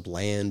photos of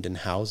land and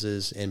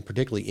houses, and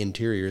particularly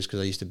interiors,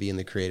 because I used to be in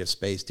the creative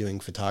space doing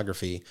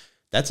photography,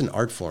 that's an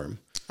art form.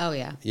 Oh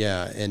yeah.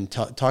 Yeah, and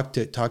talk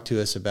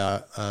to us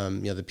about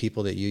the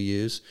people that you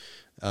use,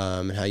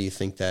 and how you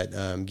think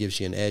that gives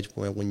you an edge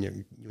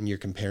when you're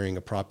comparing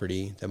a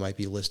property that might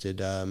be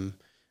listed on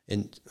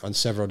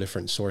several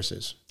different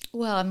sources.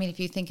 Well, I mean, if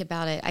you think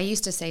about it, I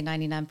used to say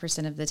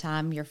 99% of the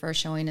time your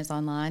first showing is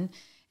online.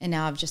 And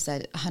now I've just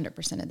said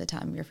 100% of the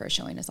time your first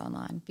showing is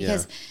online.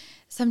 Because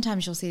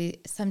sometimes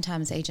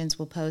sometimes agents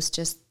will post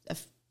just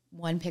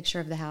one picture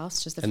of the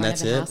house, just the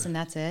front of the house, and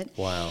that's it.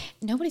 Wow.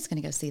 Nobody's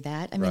going to go see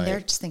that. I mean, they're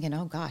just thinking,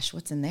 oh gosh,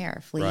 what's in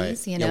there?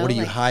 Fleas, Right. Yeah, what are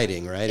you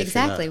hiding, right?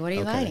 Exactly. What are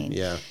you hiding?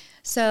 Yeah.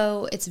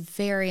 So it's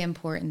very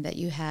important that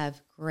you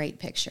have great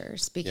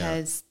pictures,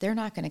 because they're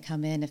not going to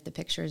come in if the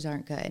pictures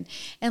aren't good.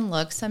 And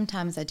look,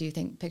 sometimes I do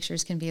think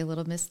pictures can be a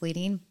little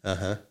misleading,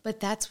 but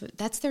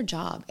that's their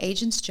job.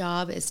 Agent's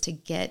job is to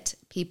get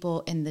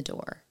people in the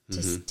door,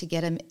 to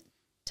get them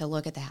to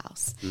look at the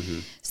house.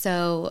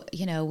 So,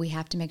 we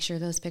have to make sure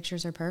those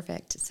pictures are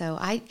perfect. So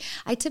I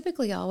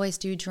typically always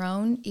do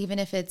drone, even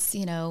if it's,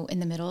 in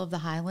the middle of the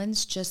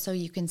Highlands, just so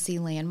you can see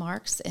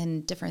landmarks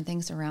and different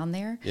things around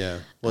there. Yeah.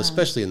 Well,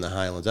 especially in the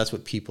Highlands, that's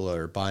what people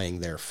are buying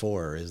there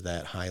for, is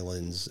that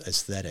Highlands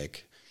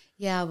aesthetic.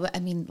 Yeah. But I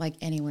mean, like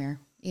anywhere,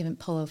 even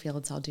polo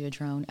fields, I'll do a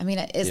drone. I mean,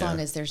 as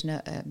long as there's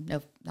no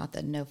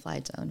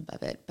fly zone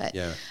above it, but,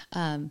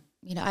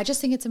 I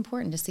just think it's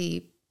important to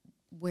see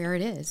where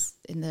it is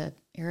in the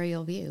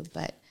aerial view.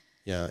 But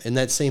in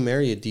that same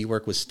area, do you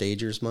work with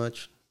stagers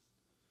much?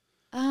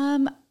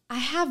 I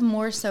have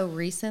more so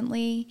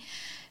recently.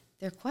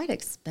 They're quite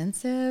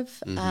expensive.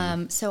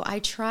 So I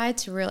try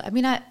to really,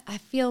 I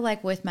feel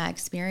like with my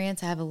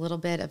experience, I have a little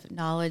bit of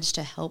knowledge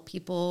to help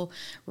people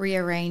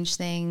rearrange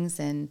things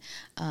and,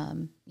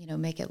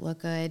 make it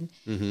look good.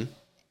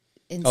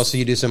 So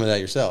you do some of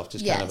that yourself,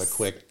 just kind of a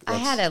quick. I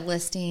had a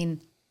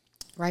listing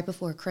right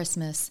before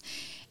Christmas,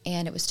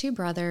 and it was two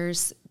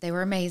brothers. They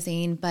were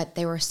amazing, but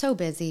they were so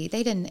busy.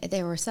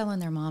 They were selling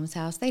their mom's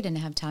house. They didn't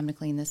have time to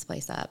clean this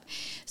place up.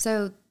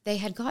 So they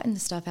had gotten the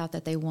stuff out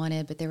that they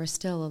wanted, but there was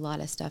still a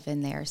lot of stuff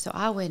in there. So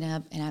I went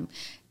up and I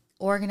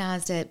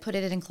organized it, put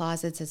it in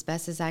closets as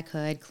best as I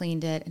could,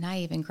 cleaned it. And I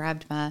even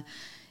grabbed my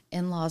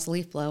in-laws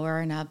leaf blower,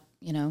 and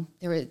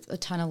there was a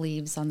ton of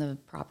leaves on the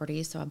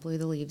property. So I blew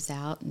the leaves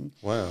out. And,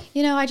 wow.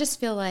 I just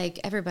feel like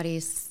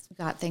everybody's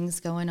got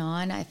things going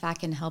on. If I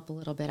can help a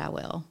little bit, I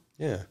will.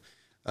 Yeah.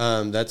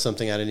 That's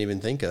something I didn't even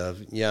think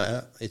of.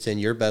 Yeah, it's in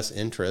your best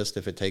interest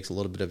if it takes a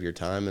little bit of your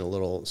time and a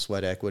little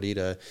sweat equity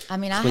to I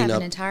have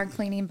an entire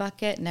cleaning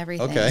bucket and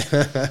everything.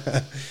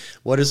 Okay.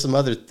 What are some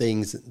other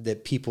things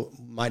that people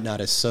might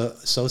not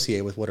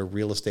associate with what a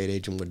real estate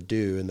agent would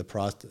do in the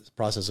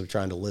process of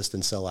trying to list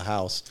and sell a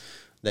house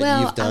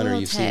that you've done or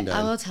you've seen done?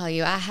 I will tell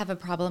you, I have a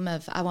problem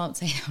I won't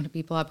say no to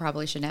people. I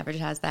probably shouldn't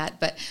advertise that.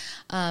 But,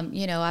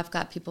 I've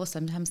got people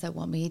sometimes that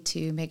want me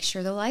to make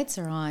sure the lights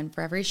are on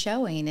for every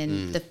showing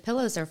and the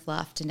pillows are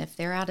fluffed. And if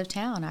they're out of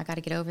town, I got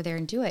to get over there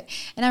and do it.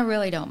 And I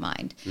really don't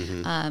mind.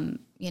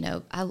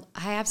 I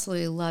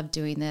absolutely love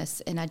doing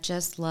this. And I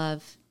just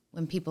love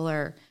when people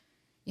are,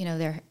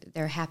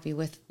 they're happy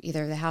with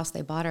either the house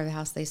they bought or the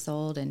house they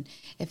sold. And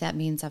if that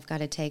means I've got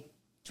to take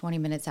 20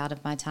 minutes out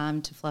of my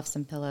time to fluff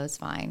some pillows,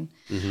 fine.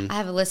 I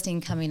have a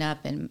listing coming up,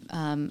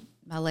 and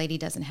my lady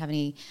doesn't have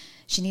any,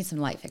 she needs some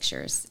light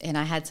fixtures. And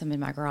I had some in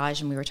my garage,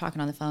 and we were talking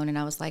on the phone, and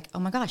I was like, oh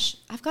my gosh,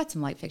 I've got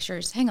some light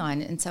fixtures. Hang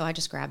on. And so I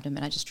just grabbed them,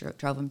 and I just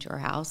drove them to her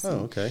house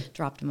and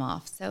dropped them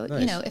off. So,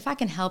 nice. If I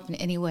can help in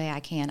any way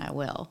I can, I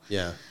will.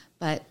 Yeah.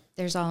 But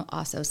there's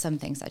also some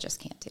things I just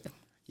can't do.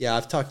 Yeah,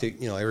 I've talked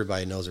to,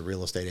 everybody knows a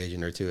real estate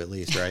agent or two at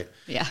least, right?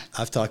 Yeah.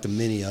 I've talked to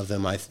many of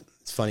them.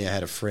 It's funny, I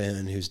had a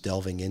friend who's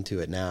delving into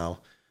it now,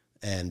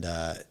 and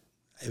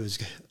it was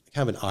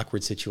kind of an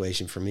awkward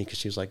situation for me because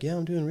she was like, yeah,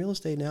 I'm doing real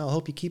estate now. I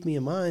hope you keep me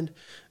in mind.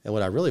 And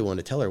what I really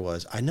wanted to tell her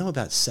was, I know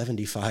about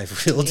 75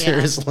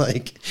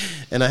 realtors,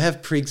 and I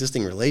have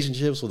pre-existing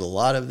relationships with a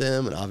lot of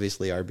them. And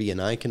obviously our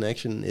BNI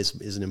connection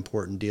is an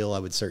important deal. I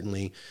would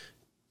certainly,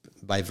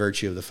 by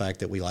virtue of the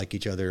fact that we like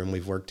each other and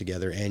we've worked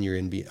together, and you're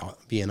in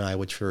BNI,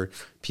 which for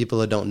people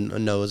that don't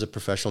know is a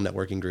professional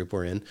networking group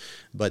we're in,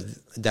 but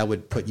that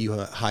would put you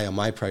high on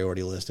my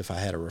priority list if I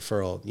had a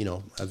referral,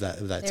 of that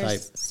type.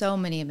 There's so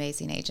many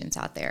amazing agents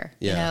out there.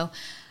 Yeah.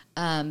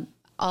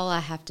 All I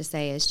have to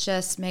say is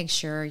just make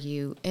sure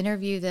you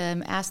interview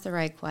them, ask the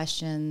right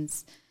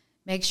questions,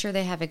 make sure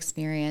they have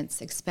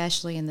experience,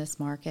 especially in this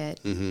market.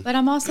 Mm-hmm. But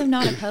I'm also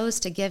not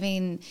opposed to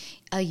giving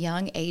a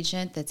young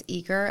agent that's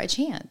eager a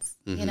chance.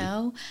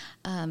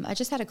 Mm-hmm. I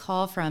just had a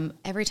call from,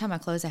 every time I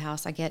close a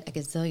house, I get a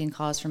gazillion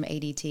calls from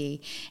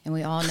ADT. And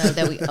we all know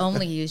that we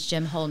only use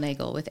Jim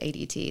Holnagel with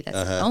ADT.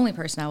 That's the only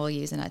person I will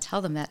use. And I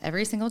tell them that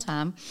every single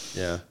time.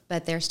 Yeah.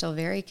 But they're still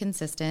very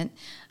consistent.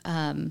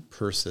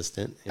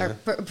 Persistent. Yeah.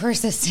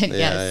 Persistent,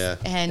 yes.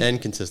 Yeah.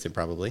 And consistent,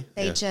 probably.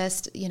 They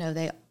just,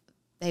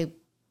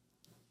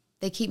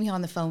 they keep me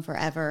on the phone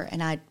forever,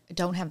 and I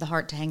don't have the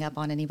heart to hang up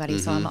on anybody.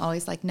 Mm-hmm. So I'm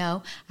always like,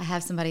 no, I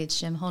have somebody, it's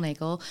Jim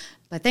Holnagel,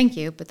 but thank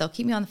you. But they'll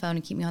keep me on the phone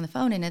and keep me on the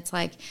phone. And it's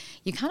like,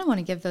 you kind of want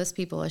to give those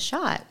people a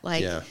shot.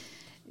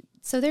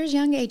 So there's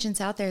young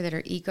agents out there that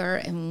are eager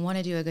and want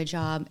to do a good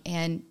job,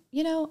 and,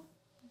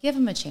 give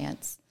them a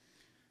chance.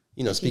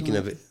 Speaking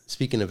of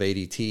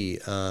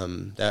ADT,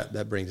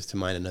 that brings us to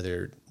mind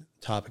another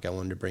topic I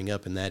wanted to bring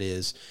up, and that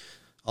is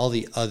all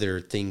the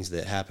other things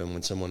that happen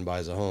when someone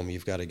buys a home.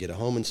 You've got to get a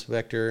home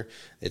inspector.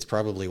 It's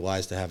probably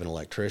wise to have an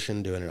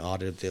electrician doing an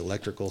audit of the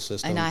electrical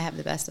system. And we have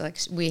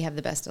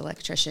the best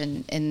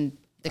electrician in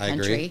the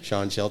country. I agree.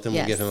 Sean Shelton,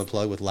 yes. We'll give him a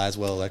plug with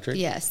Laswell Electric.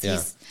 Yes.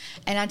 Yeah.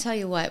 And I tell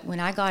you what, when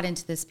I got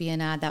into this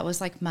BNI, that was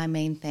like my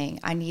main thing.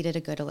 I needed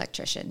a good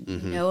electrician.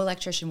 Mm-hmm. No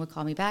electrician would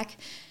call me back.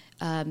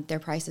 Their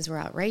prices were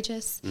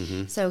outrageous.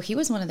 Mm-hmm. So he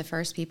was one of the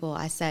first people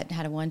I sat and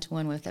had a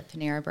one-to-one with at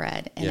Panera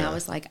Bread. And I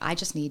was like, I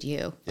just need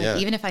you.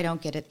 Even if I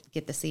don't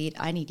get the seat,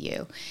 I need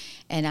you.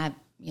 And I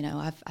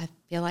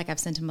feel like I've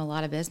sent him a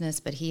lot of business,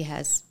 but he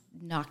has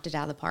knocked it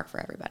out of the park for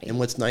everybody. And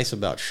what's nice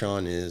about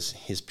Sean is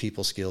his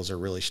people skills are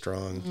really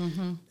strong.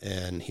 Mm-hmm.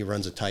 And he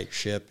runs a tight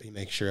ship. He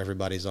makes sure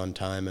everybody's on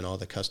time and all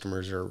the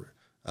customers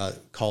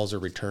calls are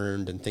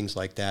returned and things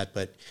like that.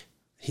 But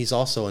he's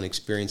also an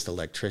experienced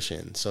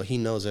electrician, so he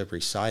knows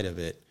every side of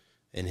it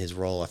in his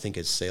role, I think,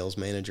 as sales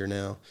manager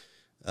now.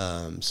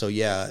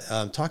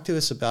 Talk to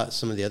us about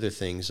some of the other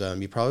things.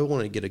 You probably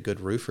want to get a good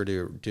roofer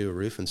to do a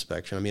roof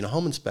inspection. I mean, a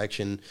home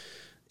inspection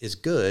is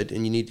good,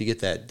 and you need to get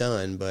that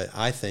done, but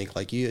I think,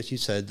 like as you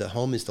said, the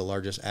home is the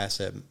largest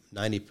asset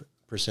 90%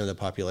 of the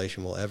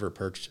population will ever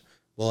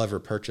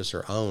purchase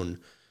or own.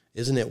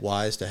 Isn't it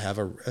wise to have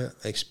a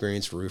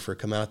experienced roofer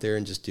come out there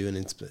and just do an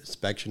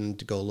inspection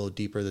to go a little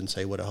deeper than,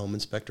 say, what a home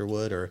inspector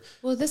would?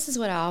 Well, this is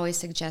what I always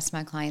suggest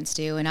my clients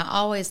do. And I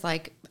always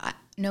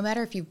no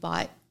matter if you've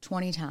bought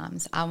 20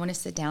 times, I want to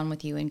sit down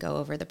with you and go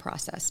over the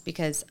process,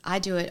 because I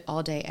do it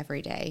all day,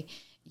 every day.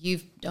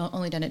 You've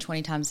only done it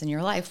 20 times in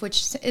your life,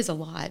 which is a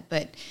lot,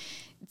 but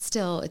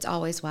still, it's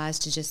always wise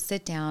to just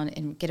sit down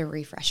and get a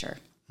refresher.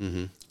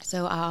 Mm-hmm.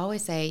 So I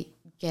always say,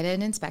 get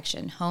an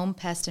inspection, home,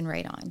 pest, and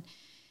radon.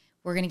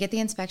 We're going to get the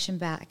inspection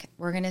back.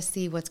 We're going to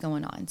see what's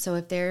going on. So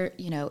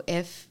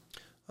if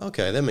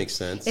okay, that makes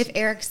sense. If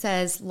Eric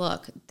says,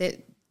 look,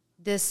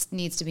 this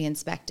needs to be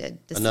inspected.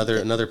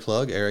 Another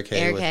plug, Eric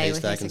Hay with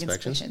Haystack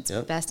Inspections.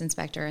 Yep. Best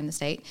inspector in the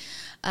state.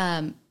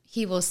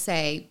 He will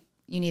say,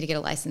 you need to get a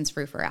licensed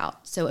roofer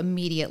out. So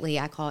immediately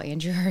I call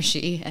Andrew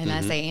Hershey and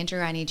I say, Andrew,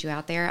 I need you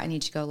out there. I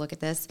need you to go look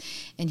at this.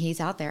 And he's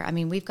out there. I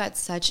mean, we've got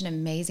such an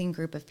amazing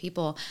group of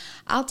people.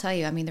 I'll tell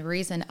you, I mean, the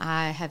reason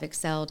I have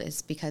excelled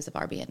is because of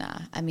our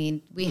BNI. I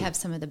mean, we have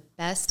some of the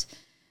best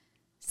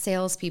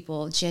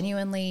salespeople,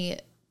 genuinely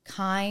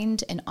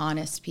kind and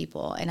honest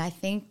people. And I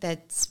think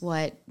that's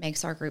what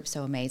makes our group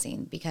so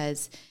amazing,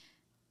 because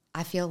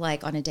I feel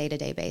like on a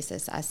day-to-day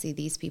basis, I see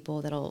these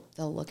people they'll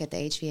look at the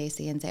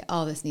HVAC and say,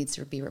 oh, this needs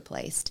to be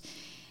replaced.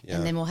 Yeah.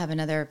 And then we'll have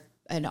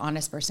an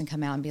honest person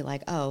come out and be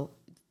like, oh,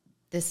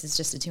 this is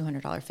just a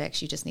 $200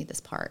 fix. You just need this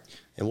part.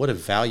 And what a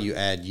value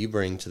add you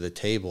bring to the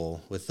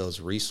table with those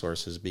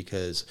resources,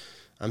 because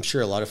I'm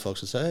sure a lot of folks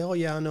would say, oh,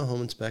 yeah, I know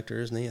home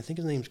inspectors. I think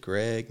his name's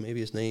Greg.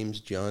 Maybe his name's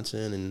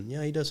Johnson. And,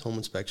 yeah, he does home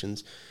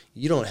inspections.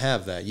 You don't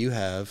have that. You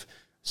have,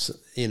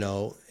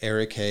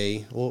 Eric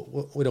Hay.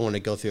 Well, we don't want to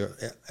go through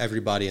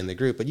everybody in the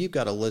group, but you've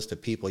got a list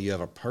of people you have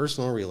a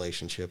personal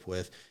relationship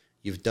with.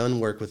 You've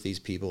done work with these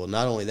people.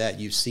 Not only that,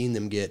 you've seen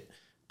them get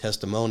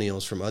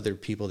testimonials from other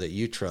people that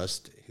you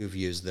trust who've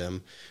used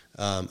them.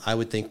 I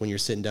would think when you're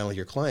sitting down with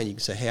your client, you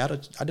can say, hey, I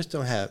just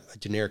don't have a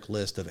generic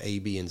list of A,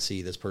 B, and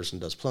C. This person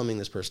does plumbing.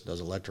 This person does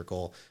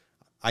electrical.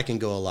 I can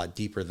go a lot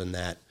deeper than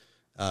that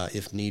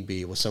if need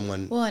be with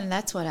someone. Well, and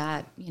that's what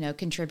I,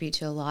 contribute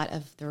to a lot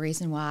of the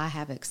reason why I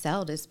have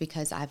excelled is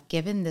because I've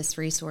given this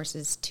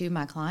resources to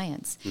my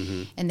clients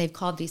and they've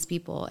called these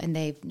people and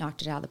they've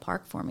knocked it out of the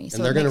park for me. So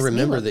and they're going to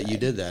remember that you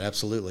did that.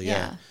 Absolutely.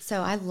 Yeah.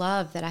 So I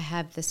love that I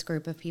have this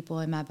group of people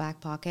in my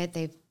back pocket.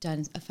 They've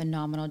done a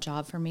phenomenal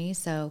job for me.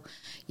 So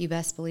you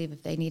best believe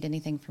if they need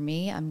anything from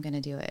me, I'm going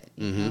to do it.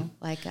 You know,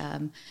 like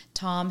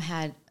Tom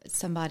had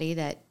somebody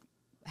that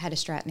had a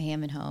Stratton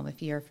Hammond home.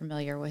 If you're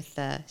familiar with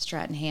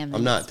Stratton Hammond,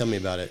 I'm not. Tell me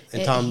about it.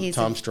 And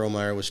Tom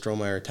Strohmeyer with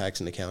Strohmeyer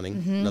Tax and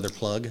Accounting. Another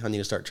plug. I need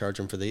to start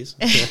charging for these.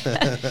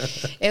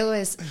 It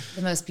was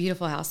the most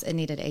beautiful house. It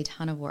needed a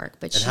ton of work.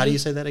 But how do you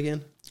say that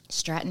again?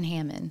 Stratton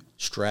Hammond.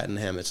 Stratton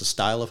Hammond. It's a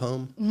style of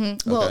home.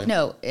 Mm-hmm. Well, okay.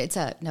 No, it's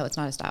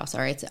not a style.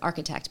 Sorry, it's an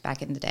architect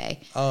back in the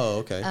day. Oh,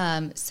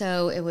 okay.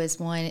 So it was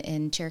one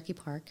in Cherokee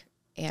Park,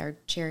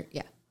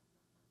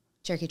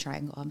 Cherokee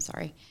Triangle. I'm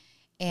sorry.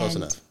 And, close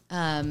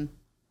enough.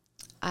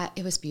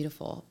 It was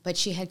beautiful, but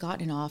she had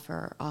gotten an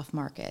offer off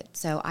market.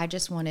 So I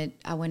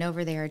went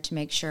over there to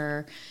make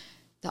sure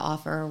the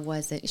offer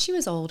wasn't, she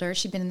was older.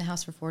 She'd been in the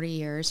house for 40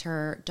 years.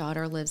 Her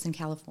daughter lives in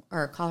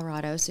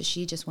Colorado. So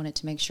she just wanted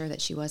to make sure that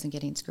she wasn't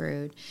getting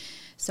screwed.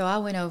 So I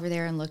went over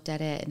there and looked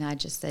at it and I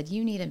just said,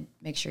 you need to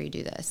make sure you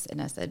do this.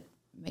 And I said,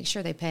 make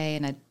sure they pay.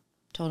 And I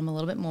told them a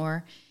little bit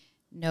more.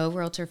 No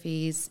realtor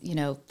fees,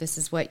 this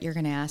is what you're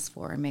going to ask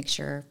for and make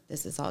sure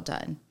this is all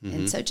done.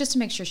 And so just to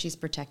make sure she's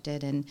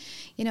protected. And,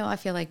 I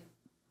feel like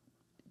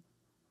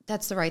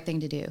that's the right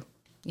thing to do.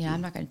 I'm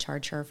not going to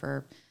charge her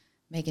for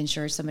making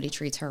sure somebody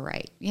treats her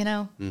right,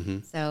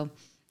 So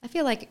I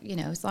feel like,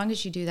 as long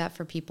as you do that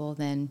for people,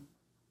 then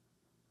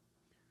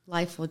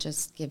life will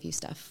just give you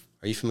stuff.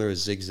 Are you familiar with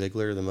Zig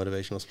Ziglar, the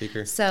motivational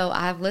speaker? So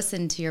I've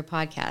listened to your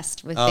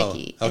podcast with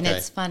Vicki. Okay. And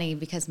it's funny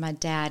because my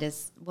dad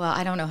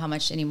I don't know how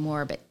much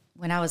anymore, but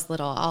when I was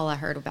little, all I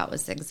heard about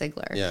was Zig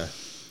Ziglar. Yeah.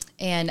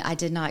 And I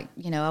did not,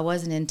 I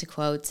wasn't into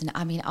quotes. And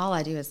I mean, all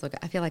I do is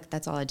I feel like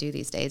that's all I do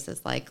these days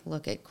is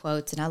look at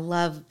quotes. And I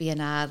love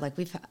BNI.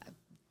 We've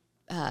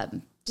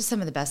just some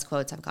of the best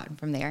quotes I've gotten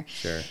from there.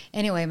 Sure.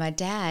 Anyway, my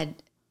dad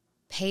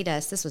paid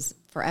us, this was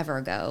forever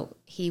ago,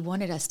 he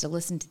wanted us to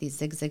listen to these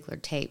Zig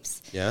Ziglar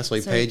tapes. Yeah, so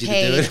he paid you to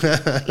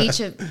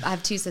do it. I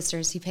have two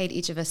sisters. He paid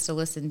each of us to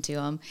listen to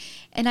them.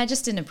 And I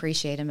just didn't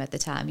appreciate them at the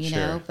time, you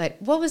know.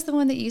 But what was the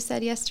one that you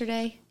said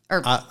yesterday?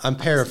 I'm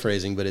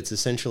paraphrasing, but it's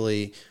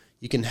essentially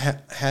you can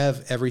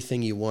have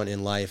everything you want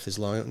in life as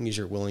long as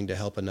you're willing to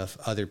help enough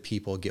other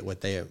people get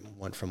what they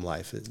want from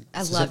life.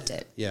 I loved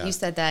it. Yeah. You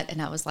said that, and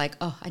I was like,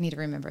 oh, I need to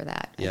remember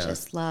that. Yeah. I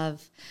just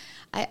love,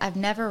 I've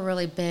never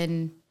really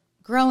been,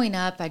 growing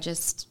up,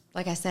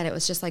 like I said, it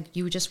was just like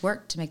you just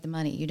worked to make the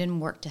money. You didn't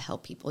work to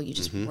help people. You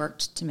just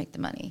worked to make the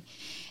money.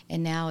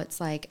 And now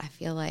it's like, I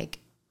feel like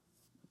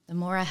the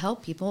more I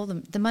help people,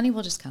 the money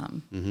will just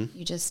come.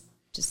 You just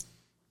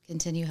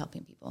continue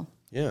helping people.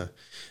 Yeah.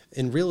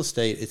 In real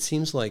estate, it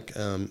seems like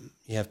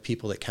you have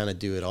people that kind of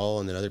do it all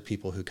and then other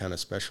people who kind of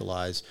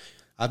specialize.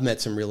 I've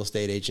met some real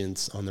estate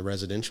agents on the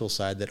residential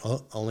side that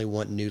only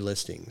want new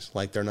listings.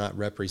 Like they're not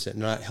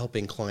not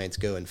helping clients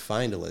go and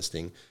find a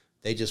listing.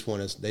 They just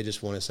want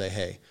to say,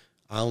 hey,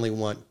 I only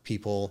want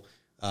people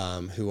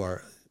who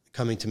are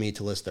coming to me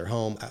to list their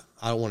home.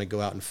 I don't want to go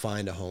out and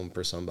find a home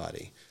for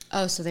somebody.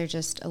 Oh, so they're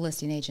just a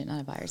listing agent,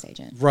 not a buyer's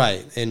agent.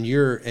 Right. And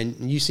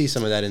you see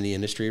some of that in the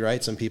industry,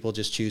 right? Some people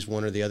just choose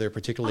one or the other,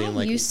 particularly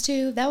in used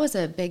to. That was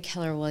a big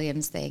Keller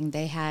Williams thing.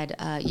 They had,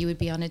 you would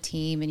be on a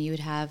team and you would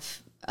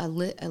have a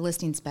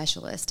listing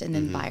specialist and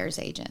then buyer's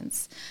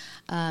agents.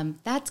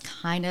 That's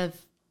kind of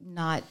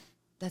not,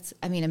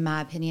 in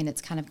my opinion,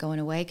 it's kind of going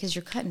away because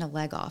you're cutting a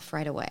leg off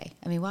right away.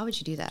 I mean, why would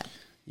you do that?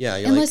 Yeah.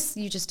 Unless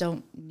you just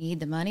don't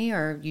need the money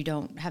or you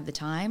don't have the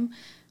time.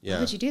 Yeah.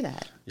 Why would you do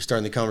that? You're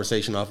starting the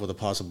conversation off with a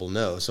possible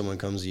no. Someone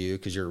comes to you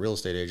because you're a real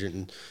estate agent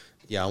and,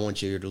 I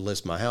want you to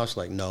list my house.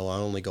 Like, no, I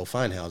only go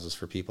find houses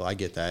for people. I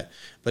get that.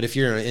 But if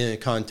you're in a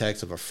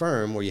context of a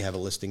firm where you have a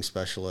listing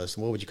specialist,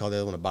 what would you call the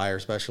other one, a buyer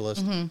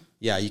specialist?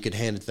 Yeah, you could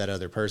hand it to that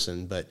other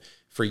person. But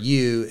for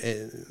you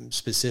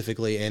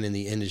specifically and in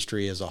the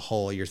industry as a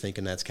whole, you're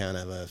thinking that's kind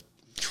of a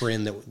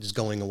trend that is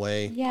going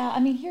away? Yeah,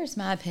 here's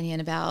my opinion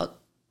about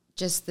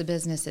just the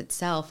business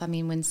itself.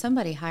 When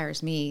somebody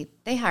hires me,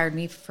 they hired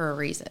me for a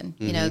reason.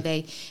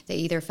 They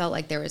either felt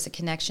like there was a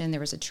connection,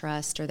 there was a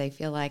trust, or they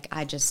feel like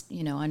I just,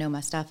 I know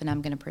my stuff and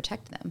I'm going to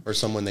protect them. Or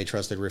someone they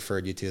trusted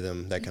referred you to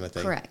them, that kind of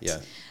thing. Correct. Yeah.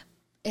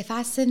 If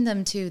I send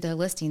them to the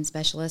listing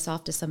specialist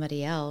off to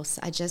somebody else,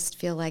 I just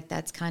feel like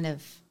that's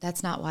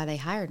not why they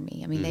hired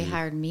me. They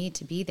hired me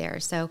to be there.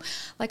 So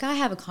like I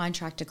have a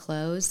contract to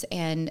close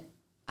and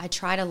I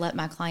try to let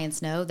my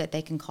clients know that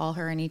they can call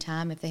her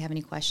anytime if they have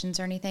any questions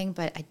or anything,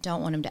 but I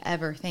don't want them to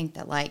ever think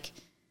that like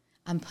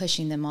I'm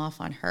pushing them off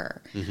on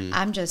her.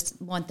 I'm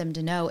just want them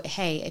to know,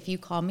 hey, if you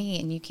call me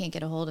and you can't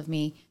get a hold of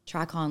me,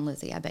 try calling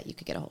Lizzie. I bet you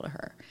could get a hold of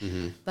her.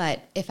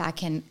 But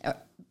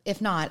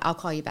if not, I'll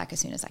call you back as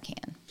soon as I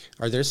can.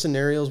 Are there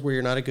scenarios where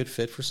you're not a good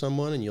fit for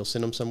someone and you'll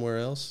send them somewhere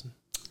else?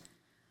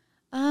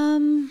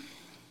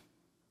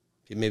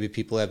 Maybe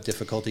people have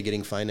difficulty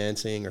getting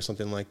financing or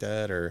something like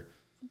that, or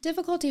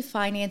Difficulty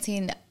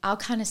financing, I'll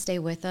kind of stay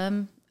with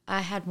them.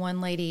 I had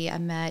one lady I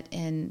met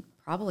in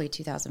probably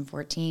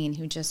 2014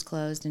 who just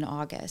closed in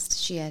August.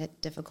 She had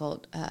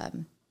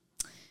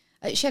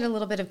she had a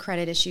little bit of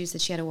credit issues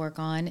that she had to work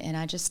on, and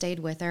I just stayed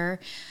with her.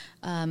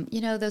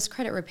 Those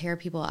credit repair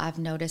people I've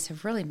noticed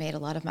have really made a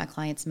lot of my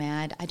clients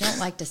mad. I don't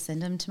like to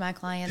send them to my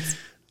clients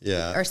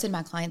or send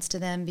my clients to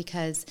them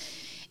because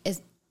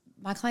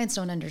my clients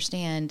don't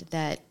understand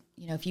that,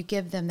 if you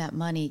give them that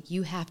money,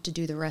 you have to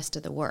do the rest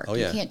of the work. Oh,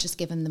 yeah. You can't just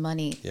give them the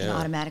money and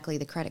automatically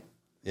the credit.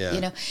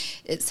 Yeah.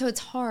 So it's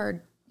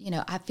hard.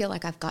 I feel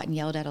like I've gotten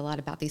yelled at a lot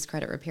about these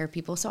credit repair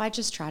people. So I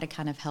just try to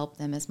kind of help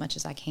them as much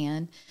as I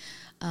can.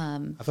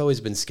 I've always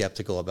been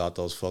skeptical about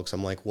those folks.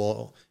 I'm like,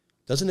 well,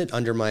 doesn't it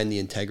undermine the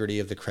integrity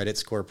of the credit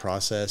score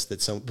process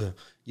that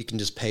you can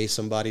just pay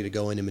somebody to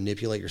go in and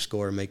manipulate your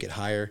score and make it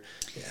higher?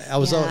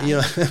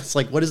 It's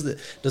like, does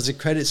the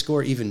credit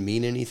score even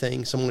mean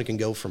anything? Someone can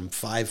go from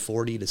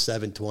 540 to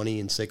 720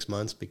 in 6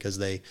 months because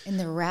in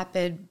the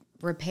rapid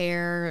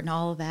repair and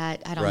all of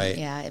that.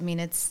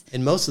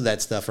 And most of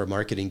that stuff are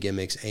marketing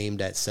gimmicks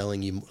aimed at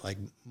selling you like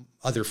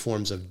other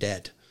forms of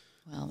debt.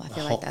 Well, I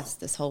feel like that's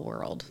this whole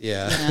world.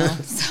 Yeah.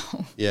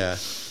 So. Yeah.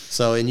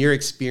 So in your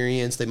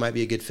experience, they might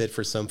be a good fit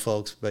for some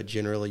folks, but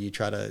generally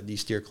you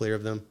steer clear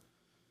of them?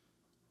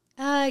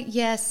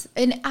 Yes.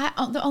 And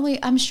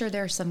I'm sure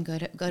there are some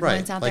good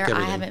ones out there.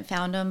 Everything. I haven't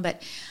found them,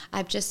 but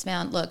I've just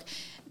found, look,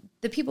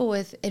 the people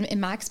with, in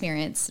my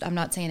experience, I'm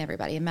not saying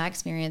everybody, in my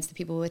experience, the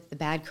people with the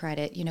bad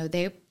credit,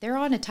 they're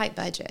on a tight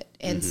budget.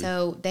 And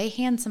so they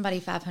hand somebody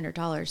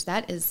 $500.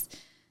 That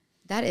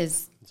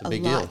is a lot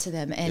deal to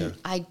them. And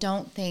I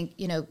don't think,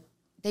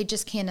 they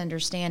just can't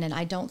understand. And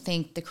I don't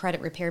think the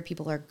credit repair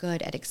people are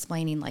good at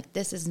explaining, like,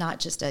 this is not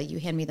just you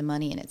hand me the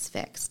money and it's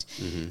fixed.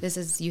 This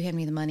is you hand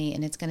me the money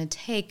and it's going to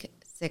take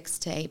 6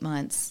 to 8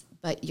 months,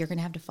 but you're going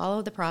to have to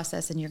follow the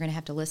process and you're going to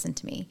have to listen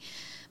to me.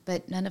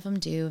 But none of them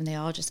do, and they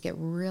all just get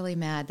really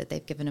mad that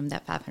they've given them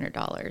that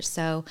 $500.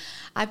 So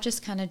I've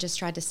just kind of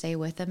tried to stay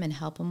with them and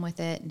help them with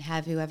it, and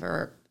have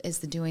whoever is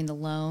doing the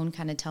loan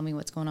kind of tell me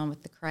what's going on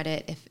with the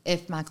credit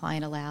if my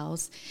client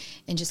allows,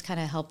 and just kind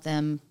of help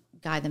them,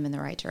 guide them in the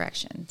right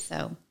direction.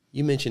 So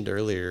you mentioned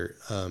earlier,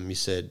 you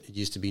said it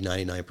used to be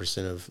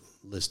 99% of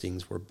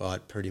listings were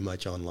bought pretty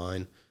much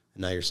online,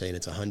 and now you're saying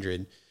it's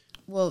 100.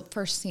 Well,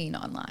 first seen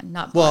online,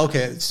 not bought. Well,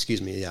 okay,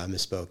 excuse me. Yeah, I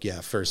misspoke. Yeah,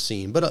 first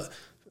seen. But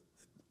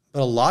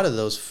a lot of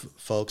those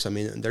folks,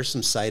 there's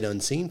some sight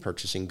unseen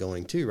purchasing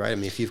going too, right?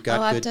 If you've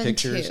got good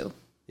pictures. Two.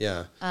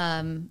 Yeah.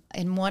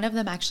 And one of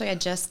them actually I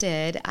just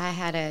did.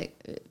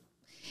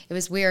 It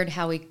was weird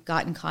how we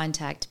got in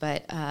contact,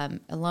 but a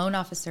loan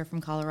officer from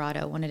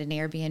Colorado wanted an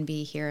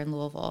Airbnb here in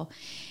Louisville,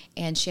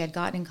 and she had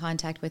gotten in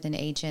contact with an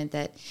agent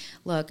that,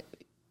 look,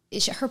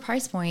 her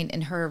price point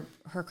and her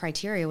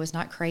criteria was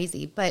not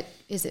crazy, but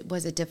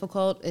was it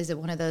difficult? Is it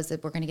one of those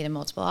that we're going to get in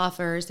multiple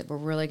offers, that we're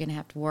really going to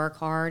have to work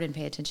hard and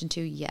pay attention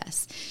to?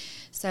 Yes.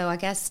 So I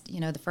guess,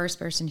 the first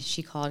person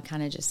she called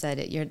kind of just said,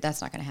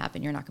 that's not going to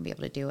happen. You're not going to be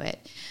able to do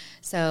it.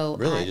 So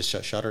really, just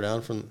shut her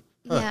down from...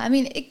 Huh. Yeah,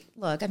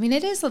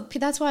 it is.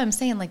 That's why I'm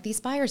saying, like, these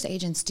buyers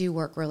agents do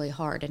work really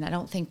hard, and I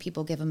don't think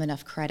people give them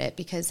enough credit,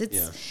 because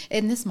it's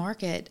in this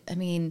market.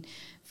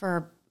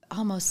 For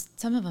almost,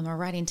 some of them are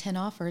writing 10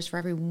 offers for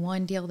every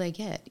one deal they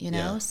get.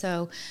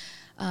 So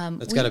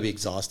that's got to be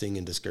exhausting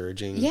and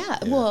discouraging. Yeah.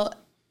 Well,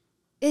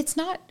 it's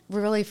not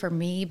really for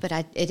me, but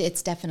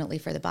it's definitely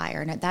for the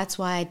buyer. And that's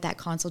why that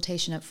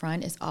consultation up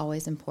front is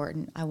always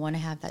important. I want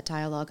to have that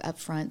dialogue up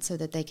front so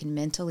that they can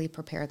mentally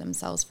prepare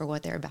themselves for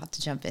what they're about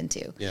to jump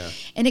into. Yeah.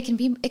 And it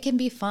can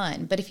be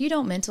fun. But if you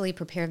don't mentally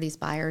prepare these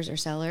buyers or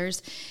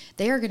sellers,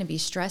 they are going to be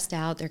stressed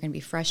out. They're going to be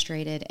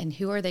frustrated. And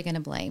who are they going to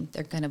blame?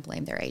 They're going to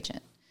blame their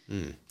agent.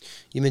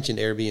 You mentioned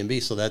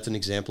Airbnb. So that's an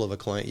example of a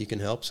client you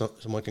can help.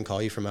 Someone can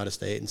call you from out of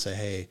state and say,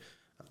 hey,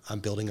 I'm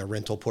building a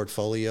rental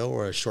portfolio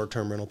or a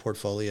short-term rental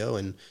portfolio,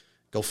 and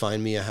go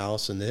find me a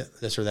house in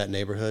this or that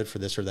neighborhood for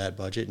this or that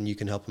budget, and you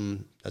can help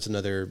them. That's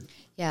another.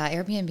 Yeah,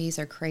 Airbnbs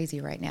are crazy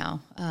right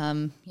now.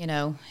 And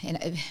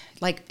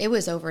it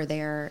was over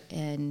there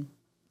in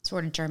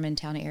sort of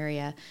Germantown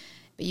area,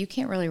 but you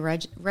can't really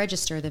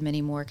register them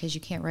anymore, because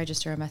you can't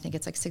register them. I think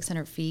it's like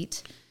 600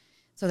 feet.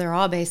 So they're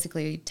all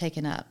basically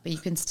taken up, but you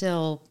can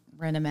still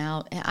rent them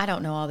out. And I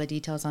don't know all the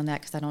details on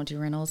that because I don't do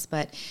rentals,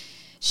 but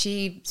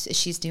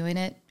she's doing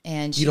it.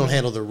 And you don't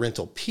handle the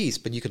rental piece,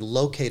 but you could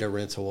locate a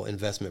rental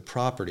investment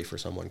property for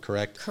someone,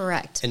 correct?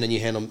 Correct. And then you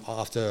hand them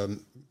off to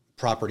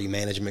property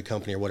management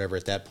company or whatever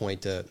at that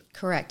point.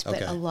 Correct.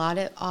 Okay.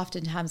 But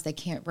oftentimes they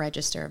can't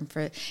register them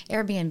for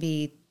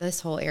Airbnb.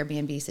 This whole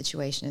Airbnb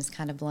situation is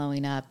kind of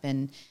blowing up,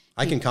 and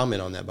I can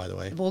comment on that, by the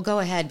way. Well, go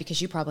ahead,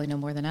 because you probably know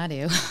more than I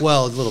do.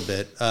 Well, a little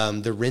bit.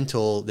 The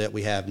rental that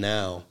we have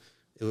now,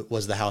 it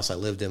was the house I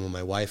lived in when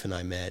my wife and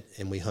I met,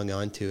 and we hung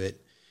on to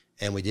it,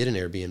 and we did an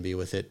Airbnb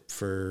with it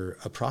for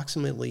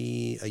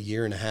approximately a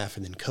year and a half,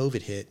 and then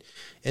COVID hit.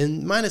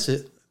 And minus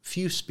a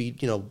few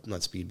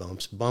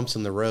bumps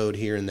in the road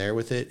here and there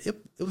with it,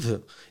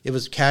 it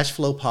was cash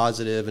flow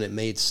positive, and it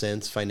made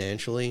sense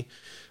financially.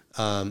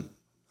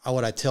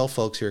 what I tell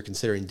folks who are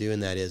considering doing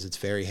that is it's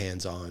very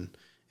hands-on,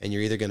 and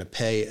you're either going to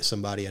pay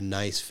somebody a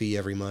nice fee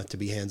every month to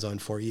be hands-on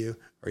for you,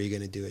 or you're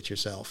going to do it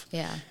yourself.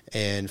 Yeah.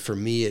 And for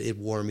me, it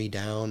wore me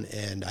down,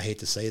 and I hate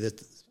to say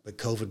that, but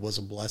COVID was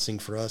a blessing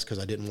for us because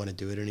I didn't want to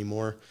do it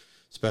anymore,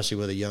 especially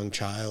with a young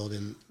child.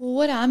 And well,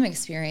 what I'm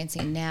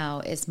experiencing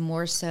now is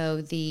more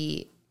so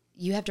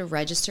you have to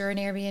register an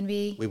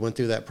Airbnb. We went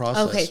through that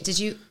process. Okay, did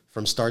you?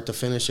 From start to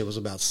finish, it was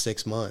about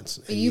 6 months.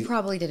 But you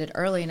probably did it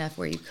early enough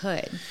where you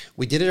could.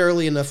 We did it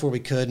early enough where we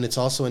could, and it's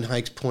also in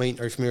Hikes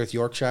Point. Are you familiar with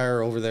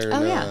Yorkshire over there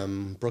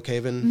in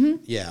Brookhaven? Mm-hmm.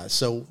 Yeah.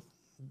 So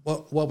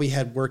what we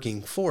had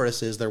working for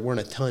us is there weren't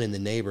a ton in the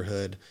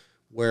neighborhood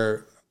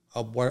where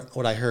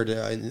what I heard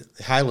in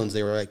Highlands,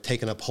 they were like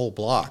taking up whole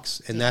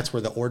blocks, and that's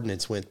where the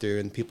ordinance went through.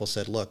 And people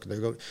said, "Look,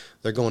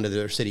 they're going to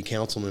their city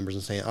council members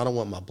and saying, I don't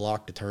want my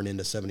block to turn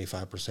into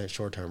 75%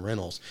 short-term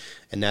rentals,"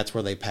 and that's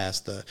where they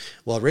passed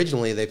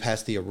originally they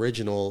passed the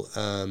original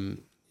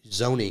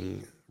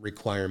zoning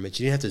requirements.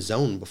 You didn't have to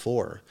zone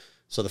before.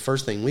 So the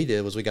first thing we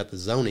did was we got the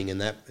zoning,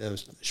 and that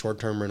was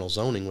short-term rental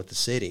zoning with the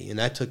city, and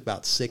that took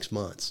about 6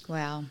 months.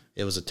 Wow!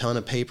 It was a ton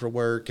of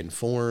paperwork and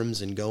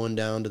forms and going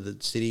down to the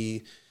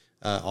city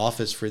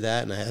office for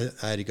that, and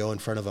I had to go in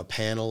front of a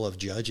panel of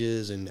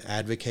judges and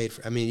advocate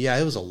for. I mean, yeah,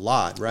 it was a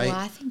lot, right? Well,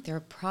 I think they're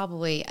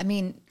probably. I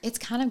mean, it's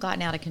kind of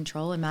gotten out of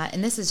control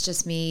and this is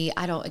just me.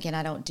 I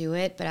don't do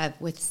it, but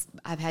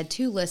I've had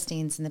 2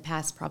 listings in the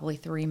past probably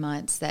 3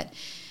 months that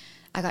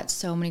I got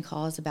so many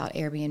calls about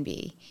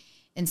Airbnb,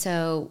 and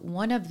so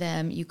one of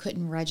them you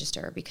couldn't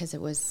register because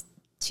it was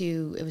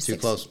too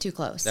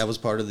close. That was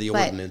part of the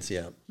ordinance.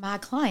 Yeah. My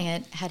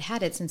client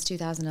had it since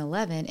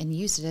 2011 and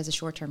used it as a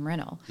short-term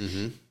rental.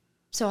 Mm-hmm.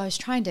 So I was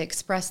trying to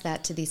express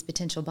that to these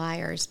potential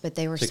buyers, but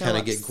they were so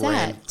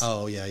upset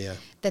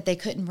that they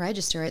couldn't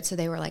register it. So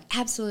they were like,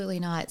 absolutely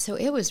not. So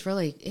it was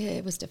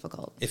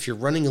difficult. If you're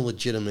running a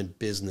legitimate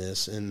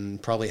business,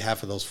 and probably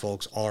half of those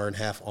folks are and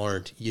half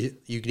aren't, you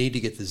need to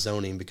get the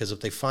zoning, because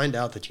if they find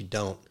out that you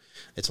don't,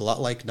 it's a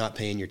lot like not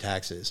paying your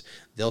taxes.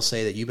 They'll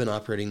say that you've been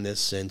operating this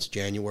since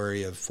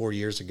January of 4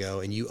 years ago,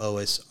 and you owe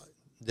us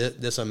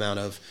this amount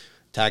of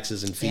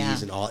taxes and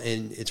fees and all,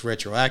 and it's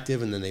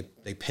retroactive, and then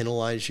they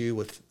penalize you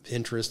with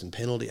interest and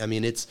penalty. I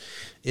mean, it's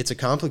a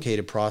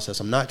complicated process.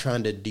 I'm not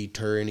trying to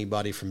deter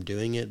anybody from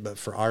doing it, but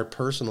for our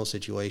personal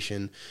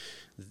situation,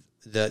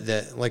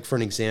 like for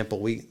an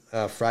example, we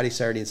Friday,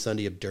 Saturday, and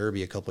Sunday of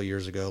Derby a couple of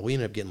years ago, we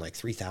ended up getting like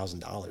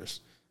 $3,000.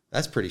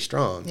 That's pretty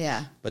strong.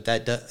 Yeah. But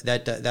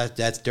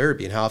that's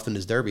Derby, and how often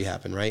does Derby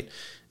happen, right?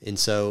 And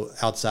so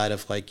outside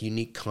of like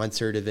unique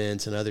concert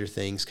events and other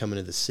things coming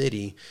to the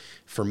city,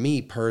 for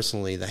me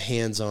personally, the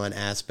hands-on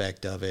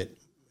aspect of it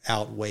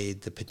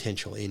outweighed the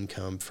potential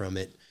income from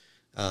it.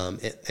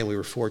 And we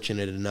were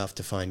fortunate enough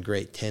to find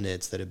great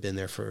tenants that have been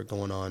there for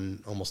going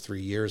on almost 3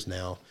 years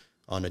now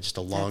on just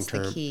a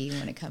long-term. That's the key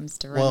when it comes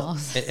to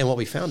rentals. Well, and what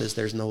we found is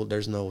there's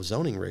no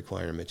zoning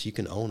requirements. You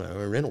can own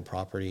a rental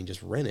property and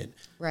just rent it.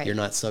 Right. You're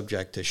not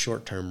subject to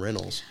short-term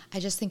rentals.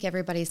 I just think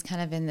everybody's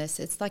kind of in this.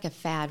 It's like a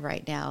fad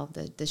right now.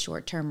 The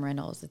short-term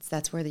rentals.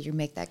 That's where you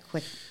make that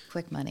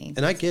quick money.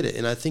 And I get it.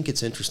 And I think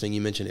it's interesting.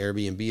 You mentioned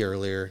Airbnb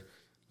earlier.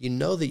 You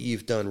know that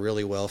you've done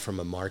really well from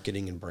a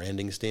marketing and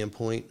branding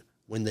standpoint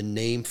when the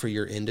name for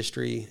your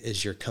industry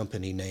is your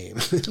company name.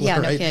 Yeah,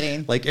 right? No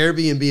kidding. Like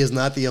Airbnb is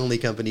not the only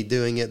company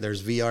doing it.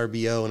 There's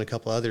VRBO and a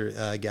couple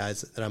other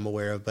guys that I'm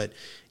aware of. But,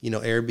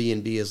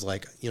 Airbnb is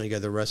like, you go to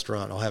the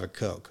restaurant, I'll have a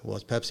Coke. Well,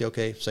 is Pepsi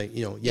okay? So,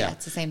 yeah,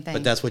 it's the same thing.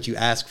 But that's what you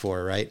ask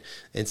for, right?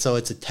 And so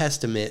it's a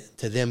testament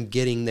to them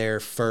getting there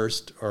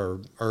first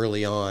or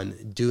early on,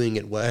 doing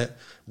it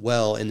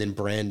well, and then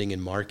branding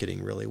and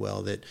marketing really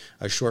well, that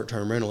a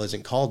short-term rental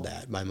isn't called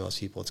that by most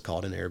people. It's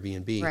called an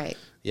Airbnb. Right.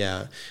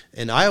 Yeah.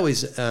 And I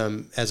always,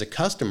 as a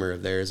customer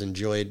of theirs,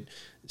 enjoyed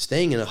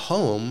staying in a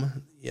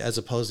home as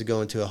opposed to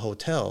going to a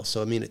hotel. So,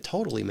 I mean, it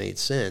totally made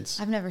sense.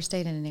 I've never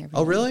stayed in an Airbnb.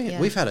 Oh, really? Yeah.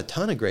 We've had a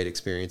ton of great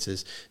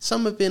experiences.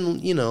 Some have been,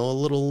 a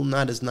little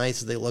not as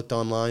nice as they looked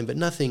online, but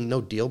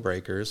no deal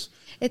breakers.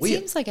 It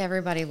seems like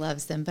everybody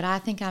loves them, but I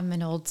think I'm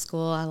an old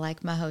school. I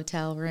like my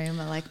hotel room.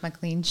 I like my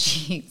clean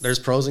sheets. There's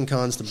pros and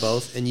cons to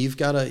both, and you've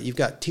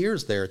got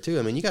tiers there too.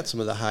 I mean, you got some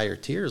of the higher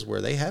tiers where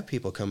they have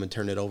people come and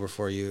turn it over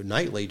for you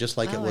nightly, just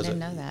like it was. I didn't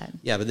know that.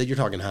 Yeah, but then you're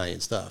talking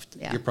high-end stuff.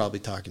 Yeah. You're probably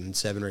talking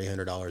 $700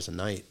 or $800 a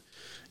night.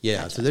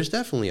 Yeah, gotcha. So there's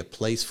definitely a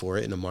place for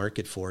it and a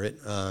market for it.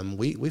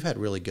 We've had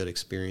really good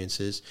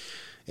experiences,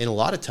 and a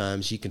lot of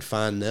times you can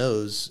find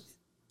those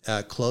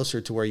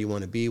closer to where you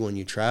want to be when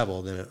you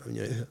travel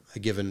than a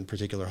given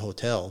particular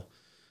hotel.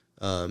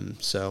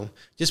 So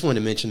just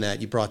wanted to mention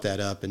that. You brought that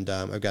up, and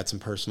I've got some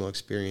personal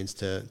experience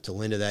to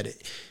lend to that.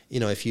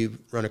 If you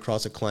run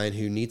across a client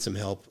who needs some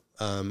help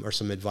or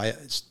some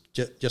advice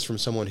just from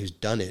someone who's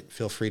done it,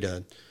 feel free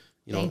to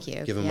Thank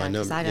you. Give him my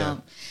number. I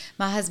don't.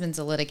 My husband's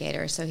a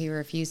litigator, so he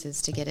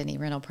refuses to get any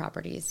rental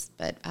properties.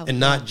 But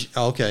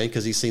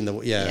because he's seen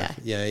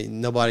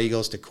nobody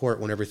goes to court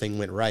when everything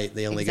went right.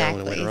 They only go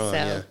when it went wrong.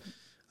 So.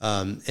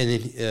 Yeah.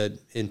 And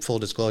in full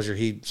disclosure,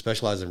 he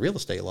specializes in real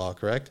estate law,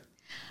 correct?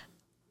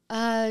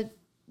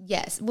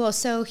 Yes. Well,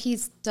 so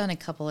he's done a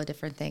couple of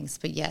different things,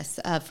 but yes,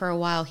 for a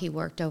while he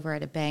worked over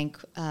at a bank,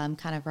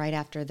 kind of right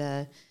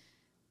after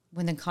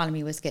when the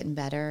economy was getting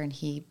better, and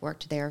he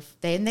worked there.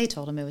 They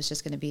told him it was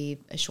just going to be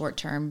a short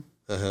term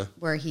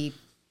where he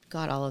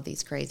got all of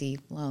these crazy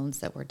loans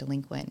that were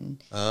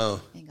delinquent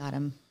and got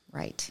them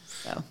right.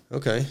 So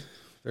okay,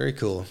 very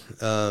cool.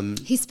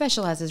 He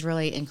specializes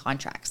really in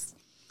contracts.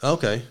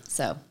 Okay.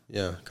 So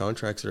yeah,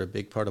 contracts are a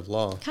big part of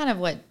law. Kind of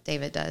what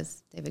David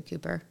does, David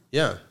Cooper.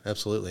 Yeah,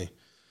 absolutely.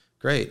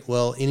 Great.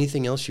 Well,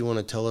 anything else you want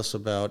to tell us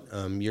about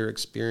your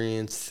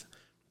experience,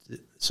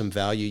 some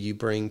value you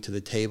bring to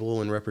the table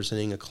when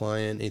representing a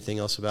client? Anything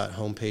else about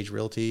Homepage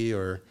Realty,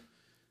 or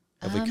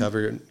have we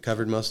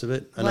covered most of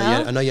it?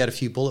 I know you had a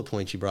few bullet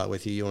points you brought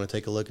with you. You want to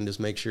take a look and just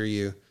make sure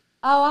you...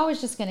 Oh, I was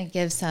just going to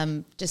give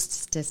some just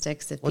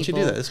statistics. Why don't you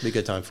do that? This would be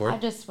a good time for it. I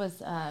just was...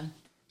 brought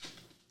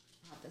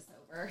this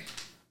over.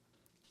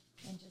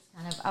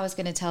 I was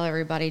going to tell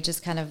everybody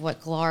just kind of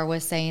what Glar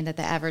was saying, that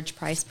the average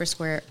price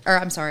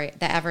the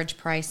average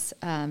price,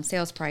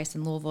 sales price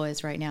in Louisville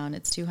is right now, and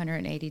it's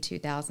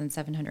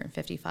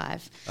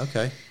 $282,755.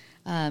 Okay.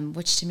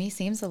 Which to me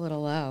seems a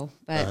little low,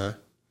 but,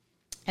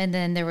 and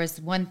then there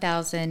was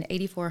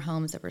 1,084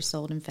 homes that were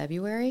sold in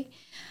February.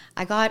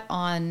 I got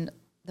on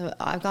the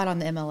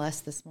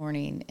MLS this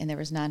morning, and there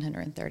was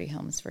 930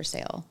 homes for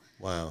sale.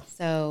 Wow.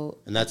 So,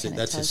 and that's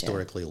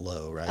historically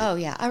low, right? Oh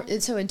yeah.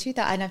 So in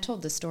 2000, and I've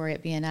told this story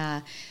at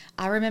BNI.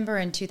 I remember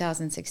in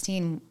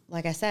 2016,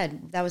 like I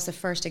said, that was the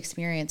first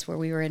experience where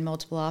we were in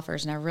multiple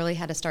offers, and I really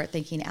had to start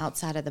thinking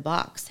outside of the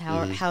box.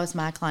 How is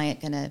my client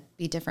going to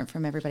be different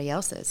from everybody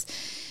else's?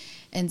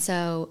 And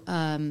so,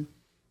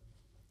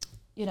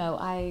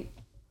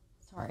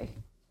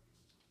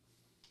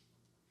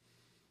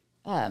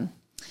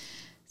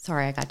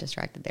 sorry, I got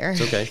distracted there. It's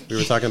okay. We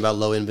were talking about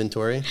low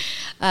inventory.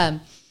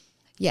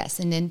 Yes,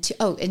 and in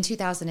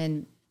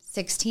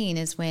 2016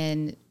 is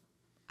when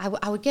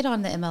I would get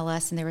on the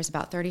MLS, and there was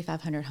about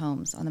 3,500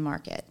 homes on the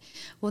market.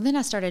 Well, then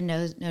I started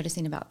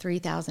noticing about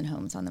 3,000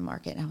 homes on the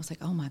market, and I was like,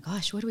 oh my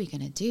gosh, what are we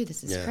going to do?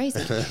 This is crazy.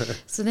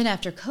 So then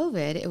after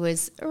COVID, it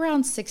was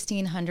around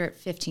 1,600,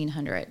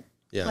 1,500.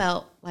 Yeah.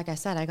 Well, like I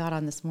said, I got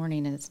on this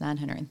morning, and it's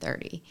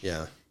 930.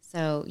 Yeah.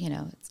 So,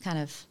 it's kind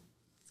of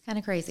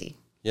crazy.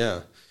 Yeah.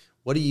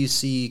 What do you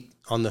see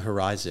on the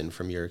horizon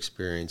from your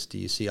experience? Do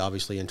you see,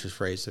 obviously, interest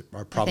rates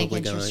are probably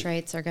going to... I think interest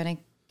rates are going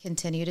to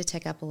continue to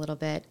tick up a little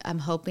bit. I'm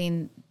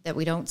hoping that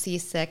we don't see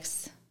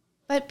 6,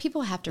 but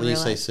people have to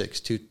realize... When you say 6,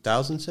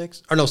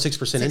 2006? Or no,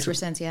 6%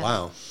 interest? 6%, yeah.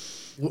 Wow.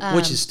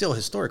 Which is still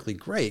historically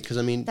great, because,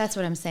 I mean... That's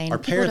what I'm saying. Our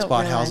parents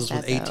bought houses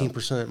with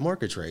 18%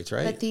 mortgage rates,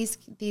 right? But these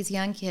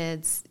young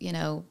kids,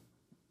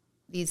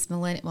 these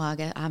millennials... Well,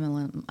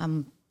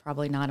 I'm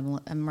probably not.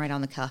 I'm right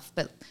on the cuff,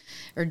 but...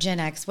 Or Gen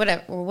X,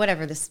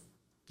 whatever this...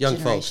 Young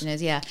folks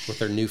is, yeah, with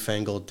their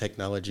newfangled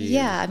technology.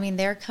 Yeah, I mean,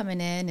 they're coming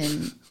in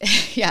and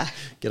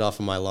get off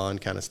of my lawn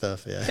kind of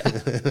stuff. Yeah.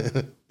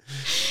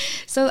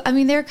 So, I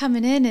mean, they're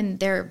coming in and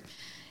they're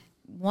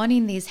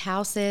wanting these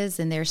houses,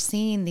 and they're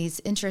seeing these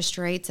interest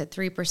rates at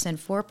 3%,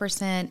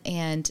 4%,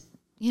 and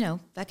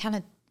that kind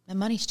of the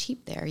money's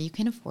cheap there. You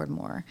can afford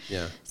more.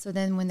 Yeah. So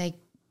then when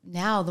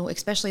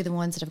especially the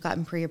ones that have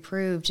gotten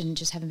pre-approved and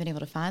just haven't been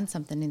able to find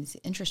something, and these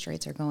interest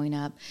rates are going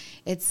up,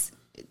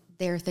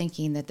 they're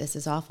thinking that this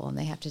is awful, and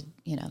they have to,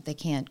 they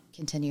can't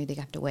continue. They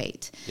have to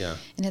wait. Yeah.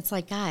 And it's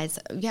like, guys,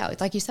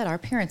 like you said, our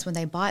parents, when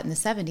they bought in the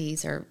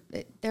 70s,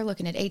 they're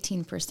looking at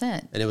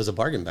 18%. And it was a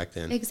bargain back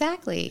then.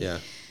 Exactly. Yeah.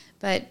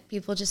 But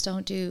people just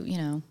don't do,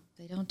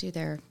 they don't do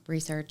their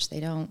research. They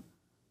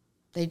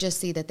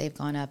just see that they've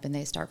gone up, and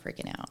they start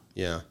freaking out.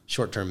 Yeah.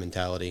 Short-term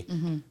mentality.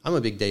 Mm-hmm. I'm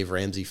a big Dave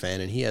Ramsey fan,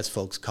 and he has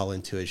folks call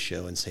into his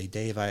show and say,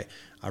 Dave, I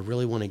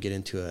really want to get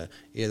into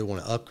either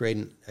want to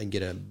upgrade and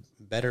get a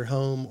better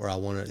home, or I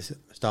want to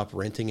stop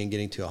renting and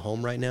getting to a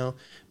home right now.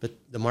 But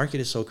the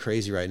market is so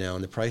crazy right now,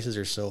 and the prices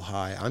are so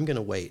high. I'm going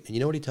to wait. And you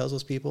know what he tells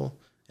those people?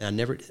 And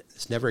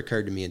it's never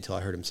occurred to me until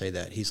I heard him say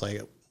that. He's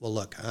like, well,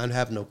 look, I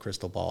have no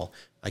crystal ball.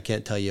 I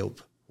can't tell you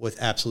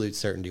with absolute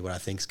certainty what I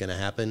think is going to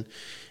happen.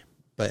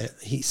 But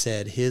he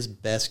said his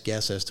best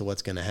guess as to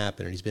what's going to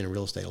happen, and he's been in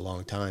real estate a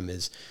long time,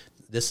 is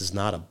this is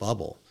not a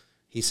bubble.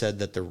 He said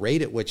that the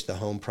rate at which the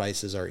home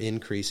prices are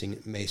increasing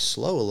may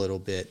slow a little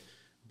bit,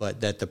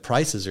 but that the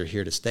prices are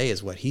here to stay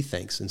is what he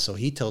thinks. And so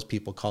he tells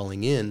people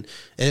calling in,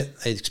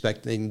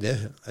 expecting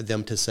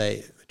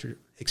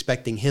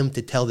him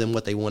to tell them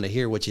what they want to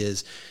hear, which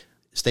is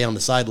stay on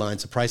the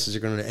sidelines. The prices are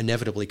going to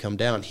inevitably come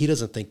down. He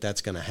doesn't think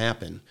that's going to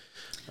happen.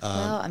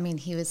 Well, I mean,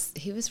 he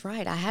was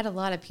right. I had a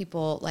lot of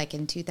people, like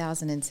in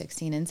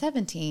 2016 and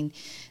 17,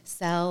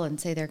 sell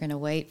and say they're going to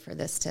wait for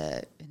this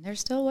and they're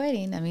still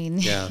waiting. I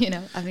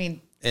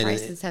mean,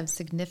 prices have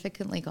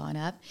significantly gone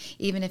up,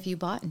 even if you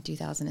bought in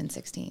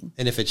 2016.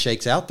 And if it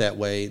shakes out that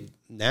way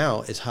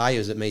now, as high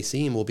as it may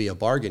seem, will be a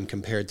bargain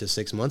compared to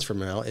 6 months from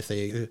now if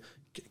they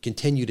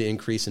continue to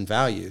increase in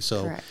value.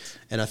 So, correct.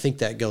 And I think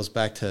that goes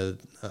back to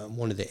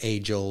one of the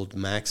age-old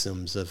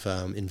maxims of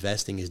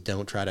investing is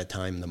don't try to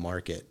time the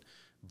market.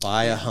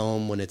 Buy a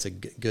home when it's a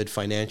good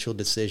financial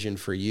decision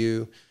for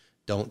you.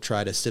 don't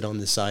try to sit on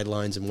the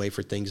sidelines and wait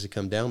for things to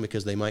come down,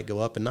 because they might go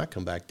up and not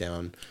come back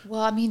down.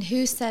 Well, I mean,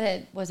 who said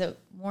it? Was it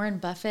Warren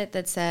Buffett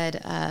that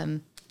said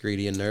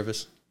Greedy and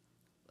nervous?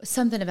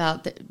 something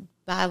about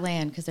buy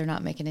land because they're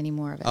not making any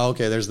more of it? Oh,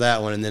 okay, there's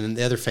that one. And then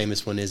the other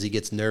famous one is he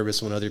gets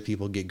nervous when other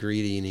people get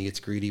greedy, and he gets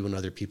greedy when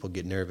other people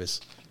get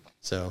nervous.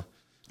 So,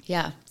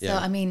 yeah. Yeah.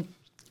 So, I mean,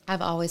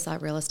 I've always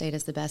thought real estate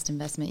is the best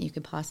investment you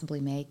could possibly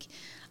make.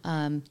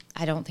 I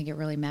don't think it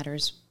really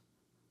matters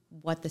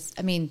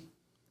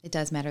it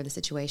does matter the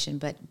situation,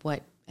 but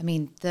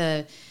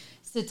the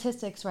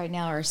statistics right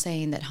now are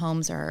saying that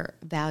homes are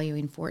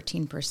valuing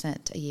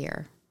 14% a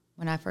year.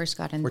 When I first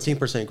got into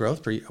 14%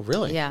 growth per year?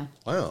 Really? Yeah.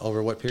 Wow.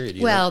 Over what period?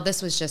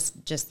 This was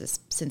just this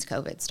since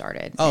COVID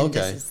started. Oh, And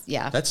okay.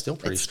 Yeah. That's still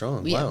pretty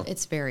strong. Yeah, Wow.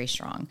 it's very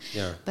strong.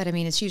 Yeah. But I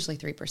mean, it's usually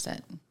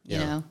 3%, you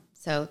Yeah. know?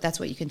 So that's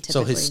what you can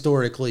So typically.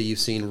 historically, you've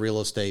seen real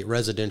estate,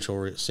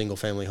 residential, single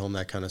family home,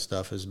 that kind of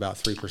stuff is about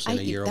 3%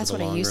 a year over the long run. That's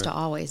what I used to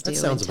always do That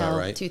sounds until about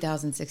right.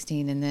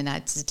 2016, and then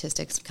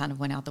statistics kind of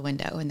went out the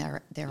window, and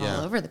they're Yeah.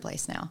 all over the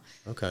place now.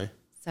 Okay.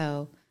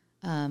 So,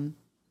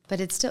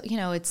 but it's still,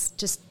 it's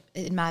just,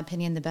 in my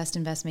opinion, the best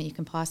investment you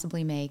can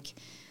possibly make.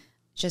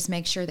 Just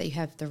make sure that you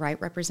have the right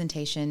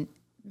representation.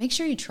 Make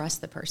sure you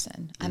trust the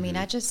person. I mean,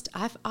 I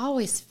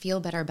always feel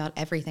better about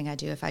everything I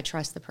do if I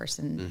trust the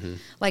person.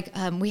 Like,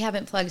 we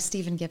haven't plugged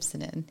Stephen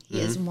Gibson in.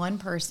 He is one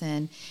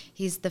person.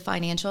 He's the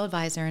financial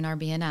advisor in our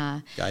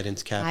BNI.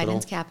 Guidance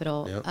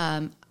Capital. Yep.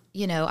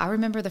 Yep. I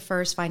remember the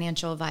first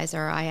financial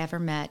advisor I ever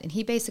met, and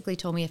he basically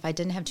told me if I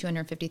didn't have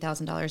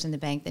 $250,000 in the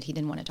bank, that he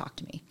didn't want to talk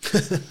to me.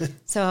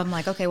 So I'm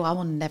like, okay, well, I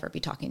will never be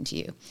talking to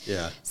you.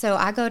 Yeah. So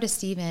I go to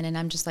Stephen, and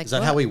I'm just like, Is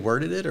that how he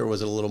worded it, or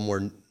was it a little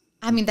more?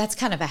 I mean, that's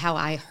kind of how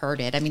I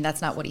heard it. I mean,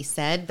 that's not what he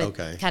said, but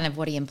Okay. kind of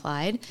what he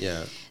implied.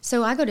 Yeah.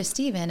 So I go to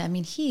Stephen. I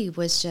mean, he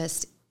was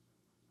just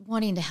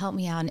wanting to help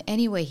me out in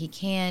any way he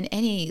can,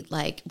 any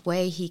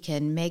way he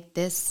can make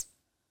this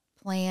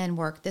plan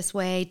work this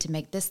way to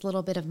make this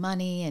little bit of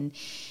money. And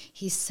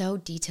he's so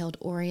detailed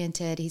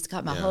oriented. He's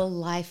got my whole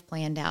life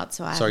planned out.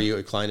 So are you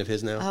a client of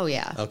his now? Oh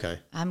yeah. Okay.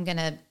 I'm going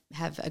to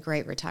have a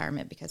great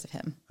retirement because of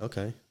him.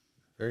 Okay.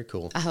 Very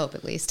cool. I hope,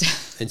 at least.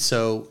 And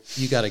so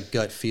you got a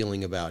gut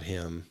feeling about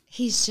him.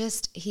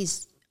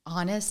 He's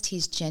honest.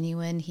 He's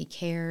genuine. He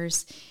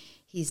cares.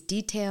 He's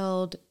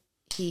detailed.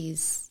 He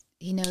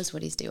knows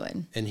what he's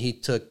doing. And he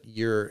took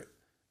your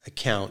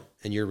account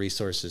and your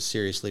resources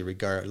seriously,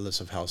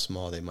 regardless of how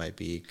small they might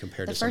be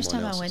compared to someone else's. The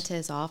first time I went to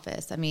his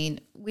office, I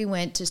mean, we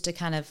went just to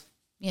kind of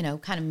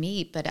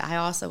meet, but I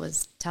also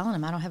was telling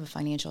him I don't have a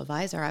financial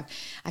advisor.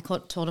 I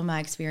told him my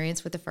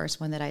experience with the first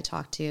one that I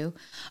talked to.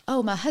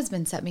 Oh, my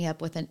husband set me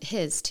up with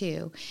his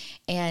too.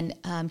 And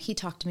he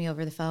talked to me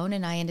over the phone,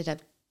 and I ended up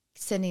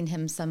sending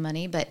him some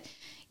money, but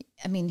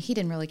I mean, he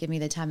didn't really give me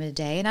the time of the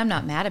day, and I'm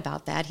not mad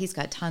about that. He's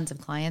got tons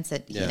of clients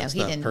that, it's he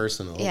not didn't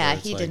personal. Yeah.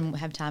 He didn't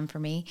have time for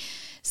me.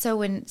 So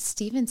when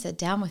Stephen sat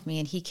down with me,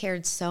 and he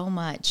cared so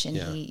much, and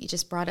he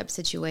just brought up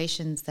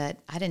situations that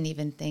I didn't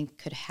even think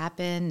could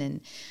happen.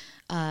 And,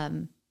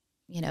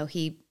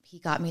 he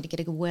got me to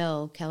get a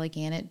will. Kelly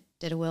Gannett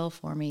did a will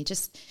for me.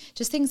 Just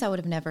things I would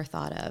have never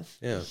thought of.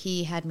 Yeah.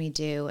 He had me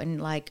do.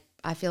 And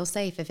I feel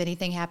safe. If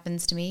anything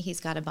happens to me, he's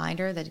got a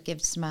binder that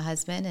gives to my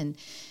husband, and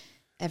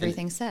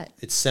everything's set.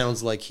 It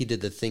sounds like he did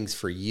the things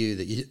for you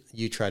that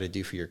you try to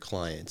do for your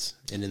clients.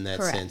 And in that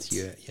Correct. sense,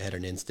 you had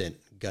an instant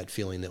gut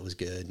feeling that was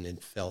good, and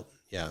it felt,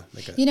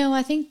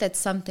 I think that's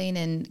something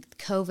in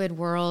COVID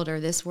world, or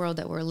this world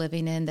that we're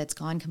living in, that's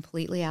gone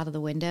completely out of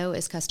the window,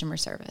 is customer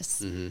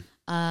service. Mm-hmm.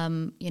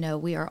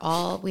 We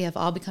have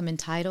all become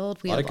entitled.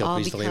 A lot of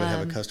companies don't even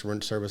have a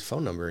customer service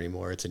phone number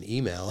anymore. It's an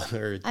email.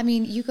 I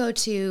mean, you go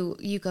to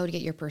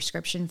get your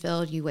prescription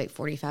filled. You wait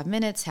 45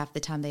 minutes. Half the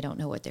time they don't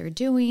know what they're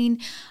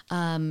doing.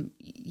 My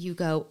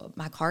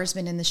car's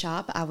been in the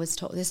shop. I was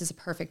told, this is a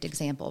perfect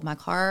example. My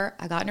car,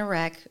 I got in a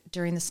wreck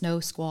during the snow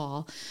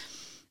squall.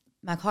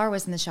 My car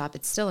was in the shop.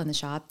 It's still in the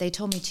shop. They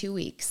told me 2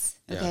 weeks.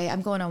 Okay.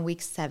 I'm going on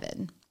week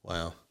 7.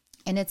 Wow.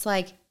 And it's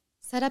like,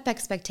 set up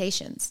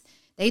expectations.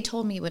 They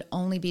told me it would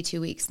only be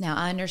 2 weeks. Now,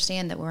 I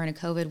understand that we're in a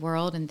COVID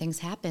world and things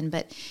happen,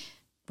 but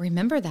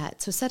remember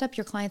that. So set up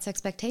your clients'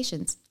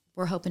 expectations.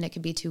 We're hoping it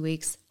could be 2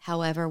 weeks.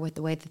 However, with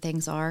the way that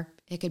things are,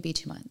 it could be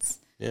 2 months.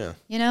 Yeah.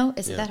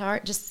 Is it that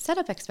hard? Just set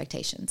up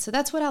expectations. So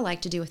that's what I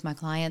like to do with my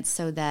clients,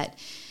 so that,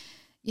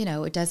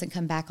 it doesn't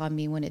come back on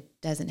me when it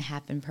doesn't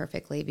happen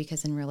perfectly,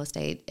 because in real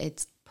estate,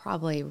 it's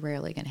probably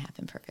rarely going to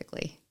happen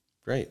perfectly.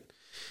 Great.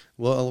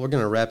 Well, we're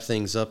going to wrap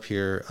things up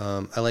here.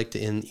 I like to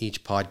end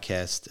each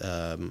podcast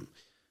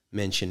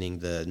mentioning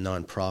the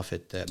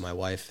nonprofit that my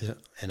wife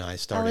and I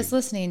started. I was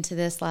listening to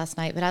this last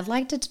night, but I'd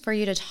like for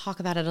you to talk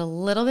about it a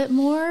little bit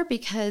more,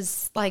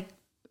 because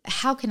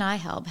how can I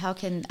help?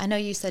 I know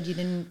you said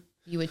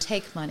you would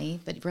take money,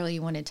 but really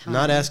you wanted time.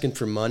 Not asking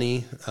for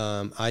money.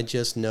 I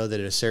just know that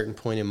at a certain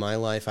point in my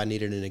life, I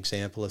needed an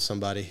example of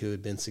somebody who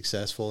had been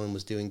successful and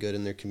was doing good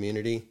in their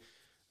community,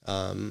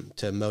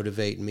 to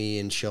motivate me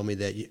and show me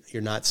that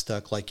you're not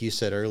stuck, like you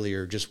said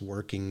earlier, just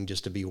working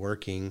just to be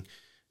working.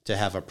 to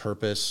have a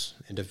purpose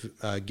and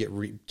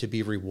to to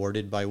be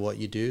rewarded by what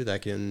you do.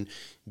 That can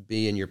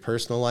be in your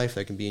personal life,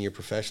 that can be in your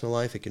professional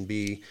life, it can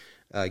be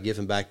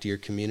giving back to your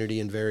community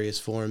in various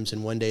forms.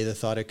 And one day the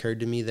thought occurred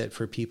to me that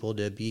for people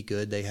to be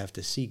good, they have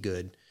to see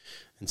good.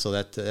 And so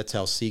that's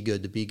how See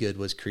Good to Be Good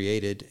was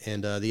created.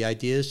 And the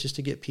idea is just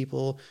to get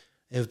people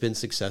who have been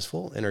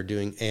successful and are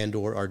doing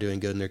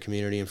good in their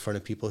community in front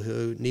of people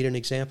who need an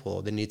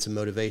example. They need some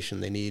motivation.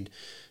 They need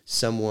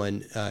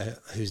someone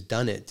who's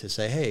done it to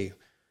say, hey,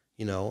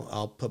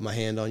 I'll put my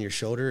hand on your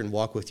shoulder and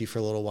walk with you for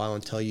a little while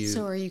and tell you.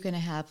 So are you going to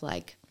have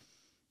like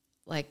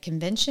a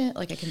convention?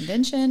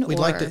 We'd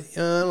like to. I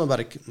don't know about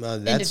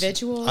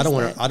individuals. I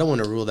don't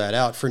want to rule that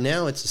out. For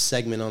now, it's a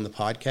segment on the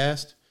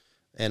podcast,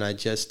 and I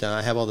just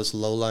I have all this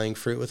low-lying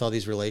fruit with all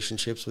these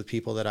relationships with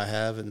people that I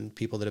have and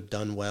people that have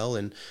done well,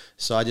 and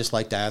so I just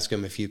like to ask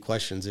them a few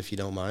questions. If you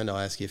don't mind, I'll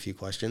ask you a few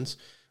questions.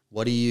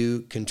 What do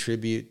you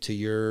contribute to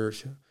your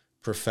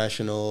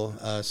professional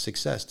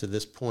success to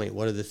this point?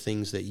 What are the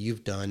things that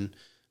you've done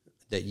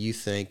that you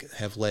think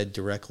have led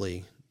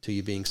directly to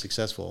you being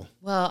successful?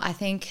 Well, I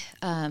think,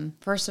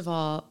 first of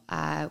all,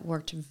 I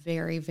worked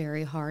very,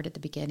 very hard at the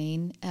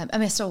beginning.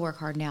 I still work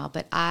hard now,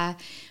 but I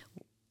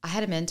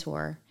had a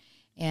mentor,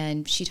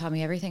 and she taught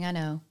me everything I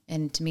know.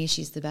 And to me,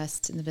 she's the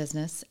best in the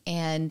business.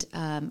 And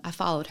I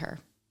followed her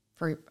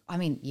for,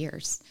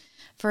 years.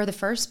 For the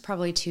first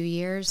probably 2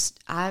 years,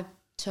 I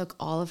took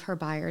all of her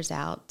buyers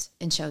out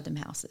and showed them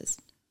houses.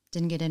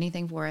 Didn't get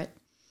anything for it.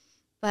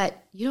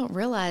 But you don't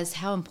realize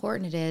how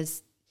important it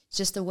is,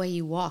 just the way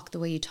you walk, the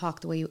way you talk,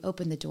 the way you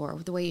open the door,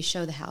 the way you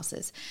show the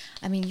houses.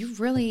 You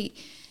really,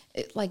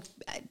 it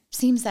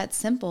seems that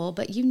simple,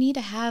 but you need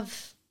to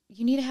have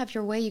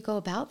your way you go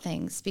about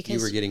things, because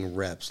you were getting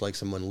reps, like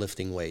someone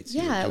lifting weights.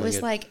 Yeah, it was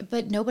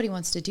but nobody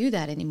wants to do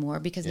that anymore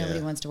because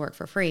nobody wants to work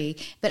for free.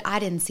 But I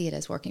didn't see it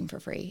as working for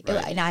free.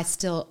 Right. And I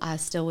still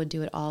would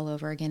do it all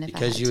over again if I had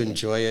to. Because you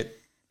enjoy it?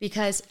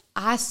 Because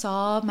I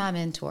saw my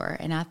mentor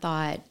and I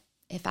thought,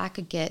 if I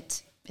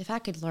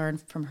could learn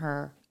from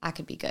her, I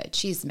could be good.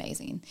 She's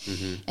amazing.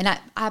 Mm-hmm. And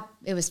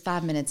it was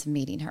 5 minutes of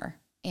meeting her.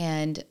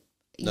 And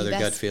another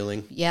gut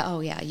feeling. Yeah.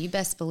 Oh yeah. You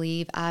best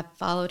believe I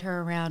followed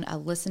her around. I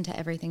listened to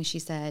everything she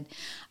said.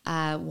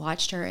 I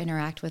watched her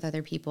interact with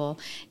other people.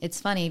 It's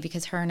funny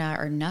because her and I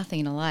are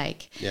nothing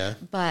alike. Yeah.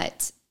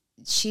 But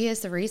she is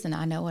the reason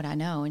I know what I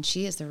know. And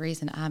she is the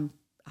reason I'm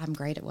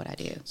great at what I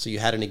do. So you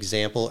had an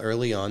example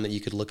early on that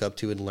you could look up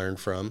to and learn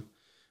from.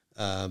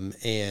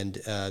 And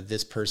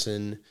this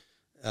person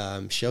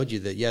showed you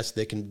that, yes,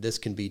 this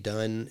can be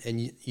done. And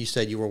you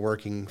said you were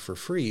working for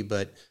free,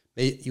 but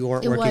you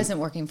weren't working. It wasn't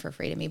working for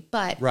free to me,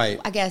 but right.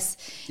 I guess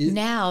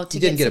now to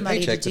get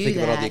somebody to do think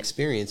that, about all the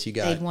experience you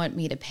got. They'd want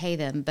me to pay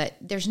them, but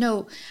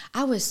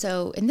I was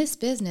so, in this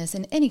business,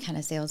 in any kind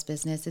of sales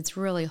business, it's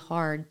really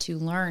hard to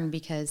learn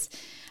because,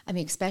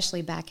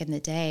 especially back in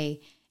the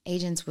day,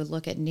 agents would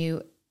look at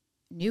new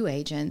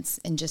agents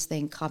and just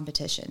think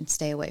competition,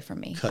 stay away from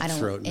me. I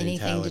don't want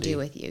anything to do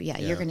with you. Yeah.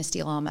 You're going to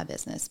steal all my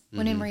business.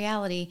 When in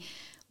reality,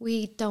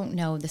 we don't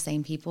know the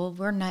same people.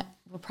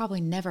 We'll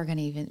probably never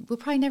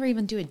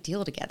even do a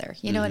deal together.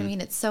 You know what I mean?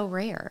 It's so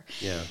rare.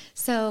 Yeah.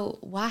 So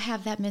why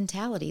have that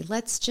mentality?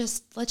 Let's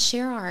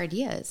share our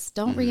ideas.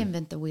 Don't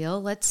reinvent the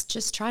wheel. Let's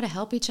just try to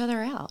help each other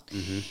out.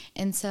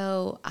 And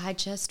so I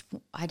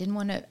didn't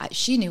want to,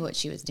 she knew what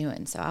she was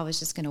doing. So I was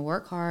just going to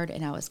work hard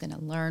and I was going to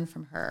learn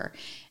from her.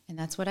 And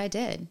that's what I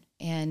did.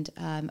 And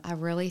I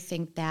really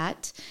think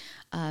that,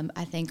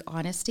 I think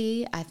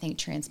honesty, I think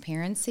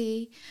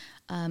transparency,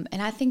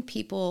 and I think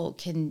people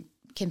can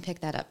pick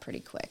that up pretty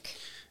quick.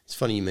 It's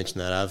funny you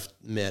mentioned that. I've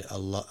met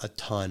a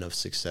ton of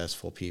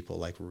successful people,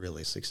 like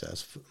really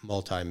successful,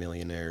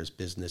 multimillionaires,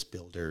 business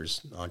builders,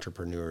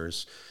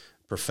 entrepreneurs,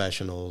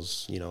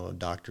 professionals,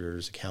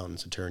 doctors,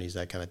 accountants, attorneys,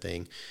 that kind of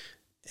thing.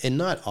 And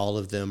not all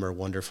of them are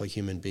wonderful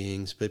human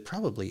beings, but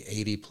probably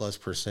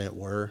 80+%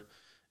 were.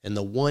 And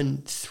the one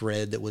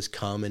thread that was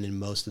common in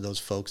most of those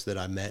folks that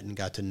I met and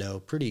got to know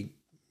pretty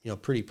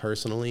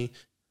personally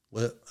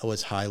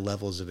was high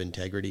levels of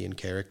integrity and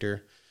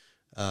character.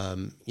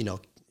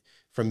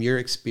 From your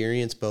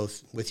experience,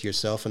 both with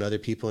yourself and other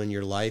people in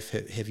your life,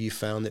 have you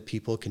found that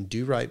people can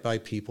do right by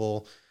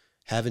people,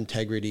 have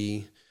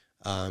integrity,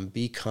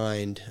 be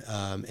kind,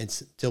 and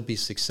still be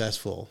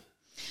successfor?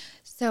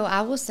 So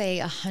I will say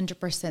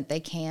 100% they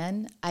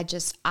can.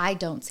 I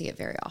don't see it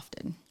very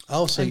often.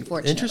 Oh, so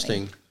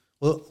interesting.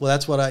 Well,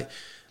 that's one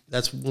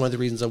of the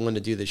reasons I wanted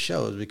to do this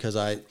show, is because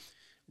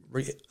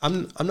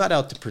I'm not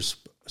out to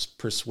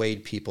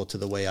persuade people to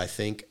the way I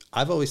think.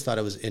 I've always thought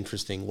it was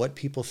interesting what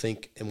people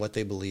think and what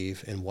they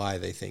believe and why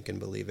they think and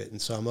believe it. And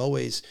so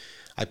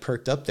I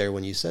perked up there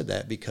when you said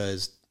that,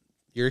 because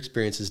your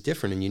experience is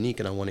different and unique,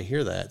 and I want to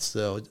hear that.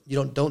 So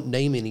you don't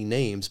name any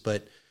names,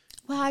 but.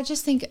 Well, I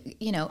just think,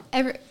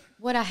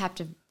 what I have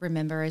to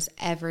remember is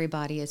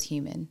everybody is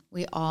human.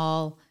 We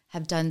all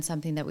have done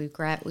something that we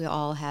regret. We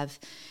all have,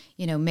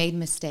 made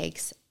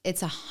mistakes.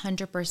 It's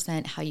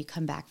 100% how you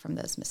come back from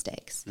those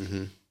mistakes.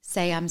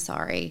 Say, I'm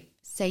sorry.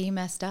 say you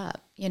messed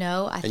up. You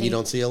know, I think you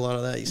don't see a lot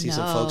of that. You see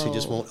some folks who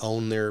just No. won't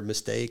own their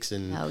mistakes.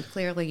 And no,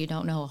 clearly you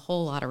don't know a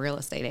whole lot of real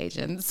estate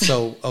agents.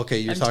 so, okay,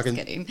 you're I'm talking,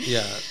 just kidding.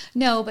 yeah,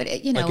 No, but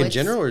it, you know, like in it's,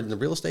 general or in the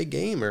real estate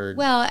game, or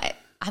well,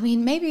 I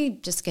mean, maybe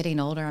just getting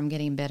older, I'm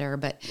getting bitter,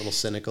 but a little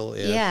cynical.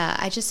 yeah,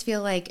 I just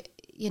feel like,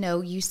 you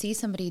know, you see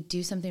somebody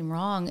do something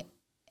wrong,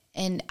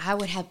 and I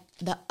would have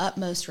the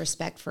utmost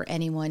respect for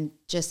anyone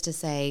just to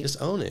say,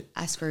 Just own it.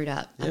 I screwed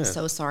up. Yeah. I'm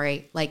so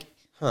sorry. Like,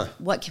 Huh.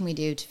 what can we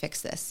do to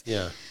fix this?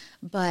 Yeah.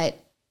 But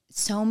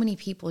so many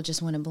people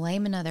just want to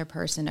blame another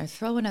person or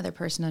throw another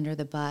person under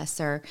the bus.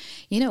 Or,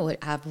 you know, what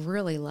I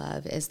really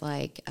love is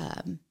like,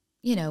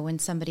 you know, when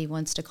somebody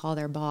wants to call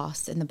their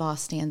boss and the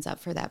boss stands up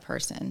for that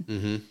person.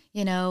 Mm-hmm.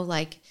 You know,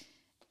 like,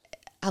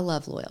 I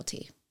love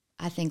loyalty.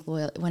 I think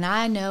when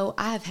I know,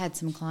 I have had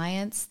some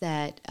clients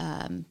that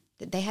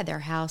they had their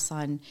house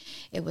on,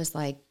 it was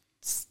like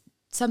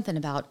something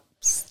about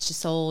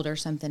sold or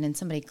something, and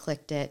somebody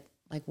clicked it.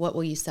 Like, what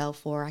will you sell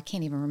for? I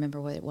can't even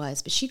remember what it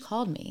was, but she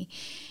called me,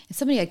 and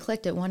somebody had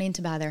clicked it wanting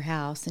to buy their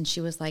house. And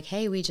she was like,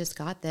 hey, we just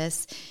got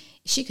this.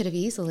 She could have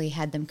easily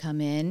had them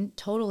come in,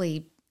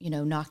 totally, you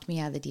know, knocked me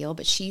out of the deal,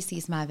 but she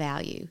sees my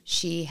value.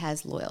 She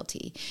has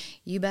loyalty.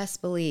 You best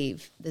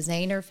believe the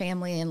Zahner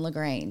family in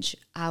LaGrange,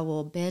 I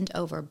will bend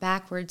over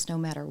backwards no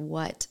matter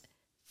what,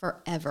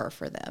 forever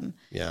for them.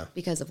 Yeah.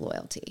 Because of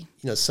loyalty.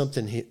 You know,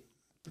 something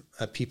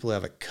people who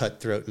have a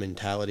cutthroat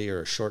mentality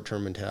or a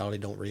short-term mentality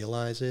don't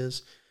realize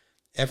is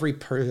every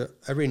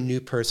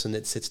new person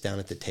that sits down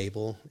at the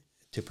table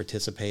to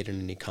participate in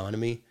an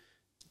economy,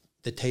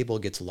 the table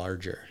gets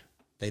larger.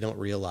 They don't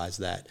realize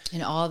that.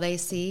 And all they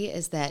see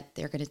is that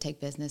they're going to take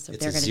business, or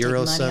It's they're a going to take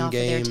money zero-sum off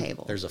game. of their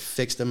table. There's a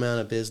fixed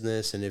amount of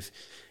business, and if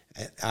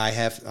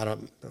I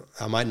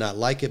might not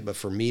like it, but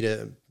for me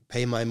to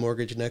pay my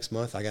mortgage next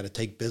month, I got to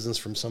take business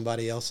from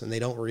somebody else, and they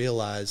don't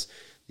realize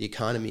the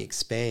economy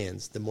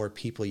expands the more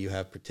people you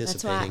have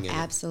participating in it. That's why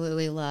I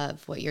absolutely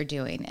love what you're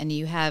doing. And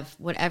you have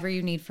whatever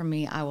you need from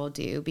me, I will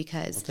do,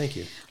 because, Well, thank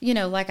you. You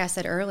know, like I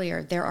said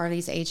earlier, there are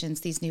these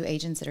agents, these new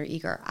agents that are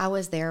eager. I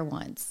was there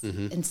once,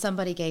 and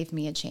somebody gave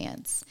me a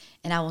chance,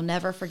 and I will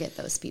never forget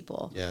those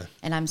people. Yeah.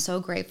 And I'm so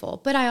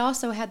grateful. But I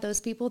also had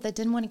those people that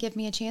didn't want to give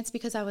me a chance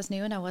because I was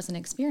new and I wasn't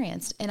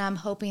experienced. And I'm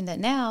hoping that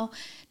now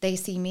they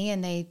see me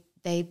and they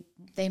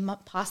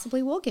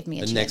possibly will give me a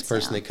chance. The next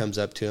person now. that comes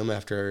up to them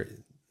after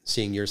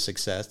seeing your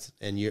success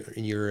and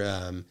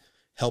your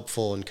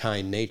helpful and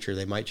kind nature,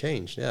 they might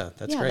change. Yeah,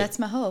 that's great. That's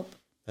my hope.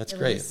 That's at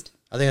great. least.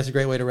 I think that's a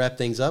great way to wrap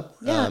things up.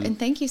 Yeah, and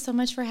thank you so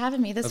much for having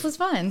me. This was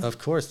fun. Of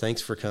course.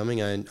 Thanks for coming.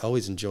 I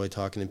always enjoy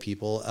talking to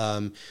people.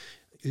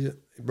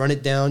 Run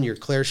it down. You're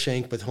Claire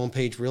Schenk with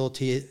Homepage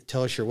Realty.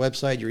 Tell us your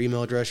website, your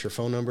email address, your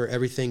phone number,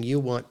 everything you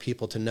want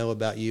people to know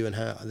about you and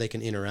how they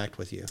can interact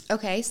with you.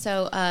 Okay,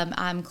 so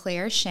I'm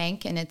Claire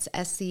Schenk, and it's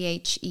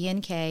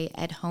SCHENK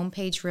at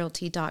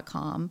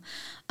homepagerealty.com.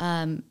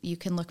 You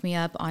can look me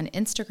up on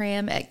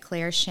Instagram at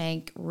Claire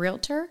Schenk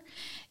Realtor.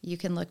 You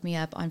can look me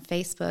up on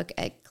Facebook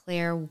at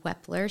Claire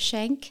Wepler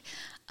Schenk.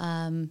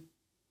 And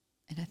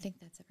I think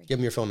that's everything. Give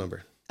them your phone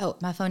number. Oh,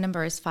 my phone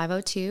number is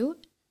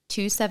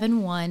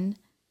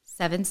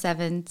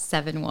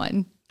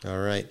 502-271-7771. All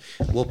right.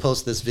 We'll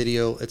post this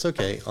video. It's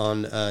okay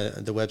on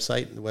the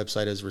website. The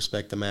website is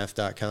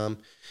respectthemath.com.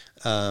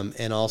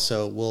 And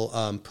also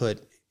we'll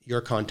put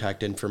your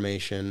contact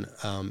information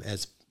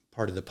as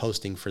part of the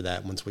posting for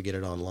that once we get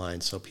it online,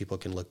 so people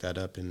can look that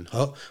up, and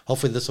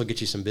hopefully this will get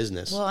you some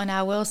business. Well, and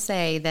I will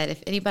say that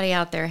if anybody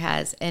out there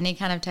has any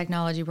kind of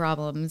technology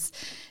problems,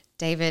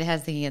 David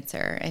has the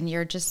answer, and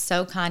you're just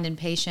so kind and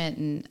patient,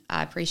 and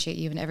I appreciate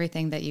you and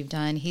everything that you've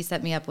done. He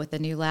set me up with a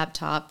new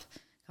laptop,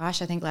 I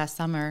think last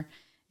summer,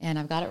 and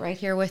I've got it right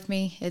here with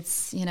me.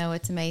 It's,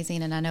 it's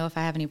amazing, and I know if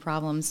I have any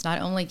problems, not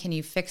only can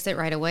you fix it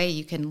right away,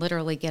 you can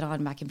literally get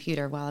on my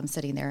computer while I'm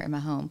sitting there in my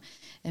home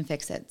and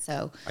fix it.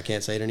 So I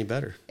can't say it any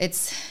better.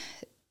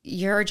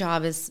 Your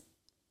job is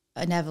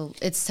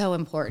it's so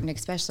important,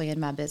 especially in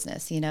my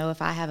business.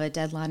 If I have a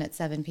deadline at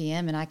 7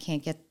 p.m. and I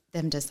can't get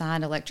them to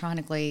sign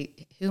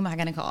electronically, who am I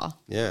going to call?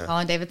 Yeah.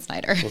 Calling David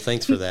Snyder. Well,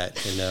 thanks for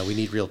that. And we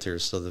need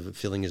realtors, so the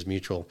feeling is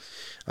mutual.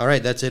 All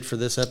right, that's it for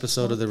this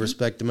episode of the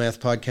Respect the Math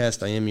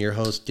podcast. I am your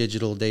host,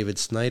 Digital David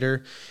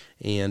Snyder,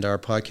 and our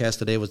podcast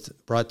today was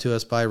brought to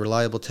us by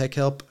Reliable Tech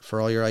Help. For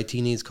all your IT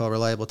needs, call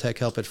Reliable Tech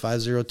Help at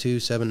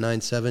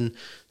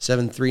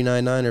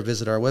 502-797-7399 or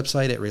visit our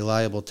website at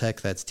reliabletech,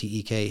 that's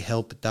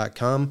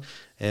TEKhelp.com,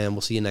 and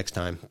we'll see you next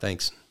time.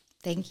 Thanks.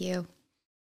 Thank you.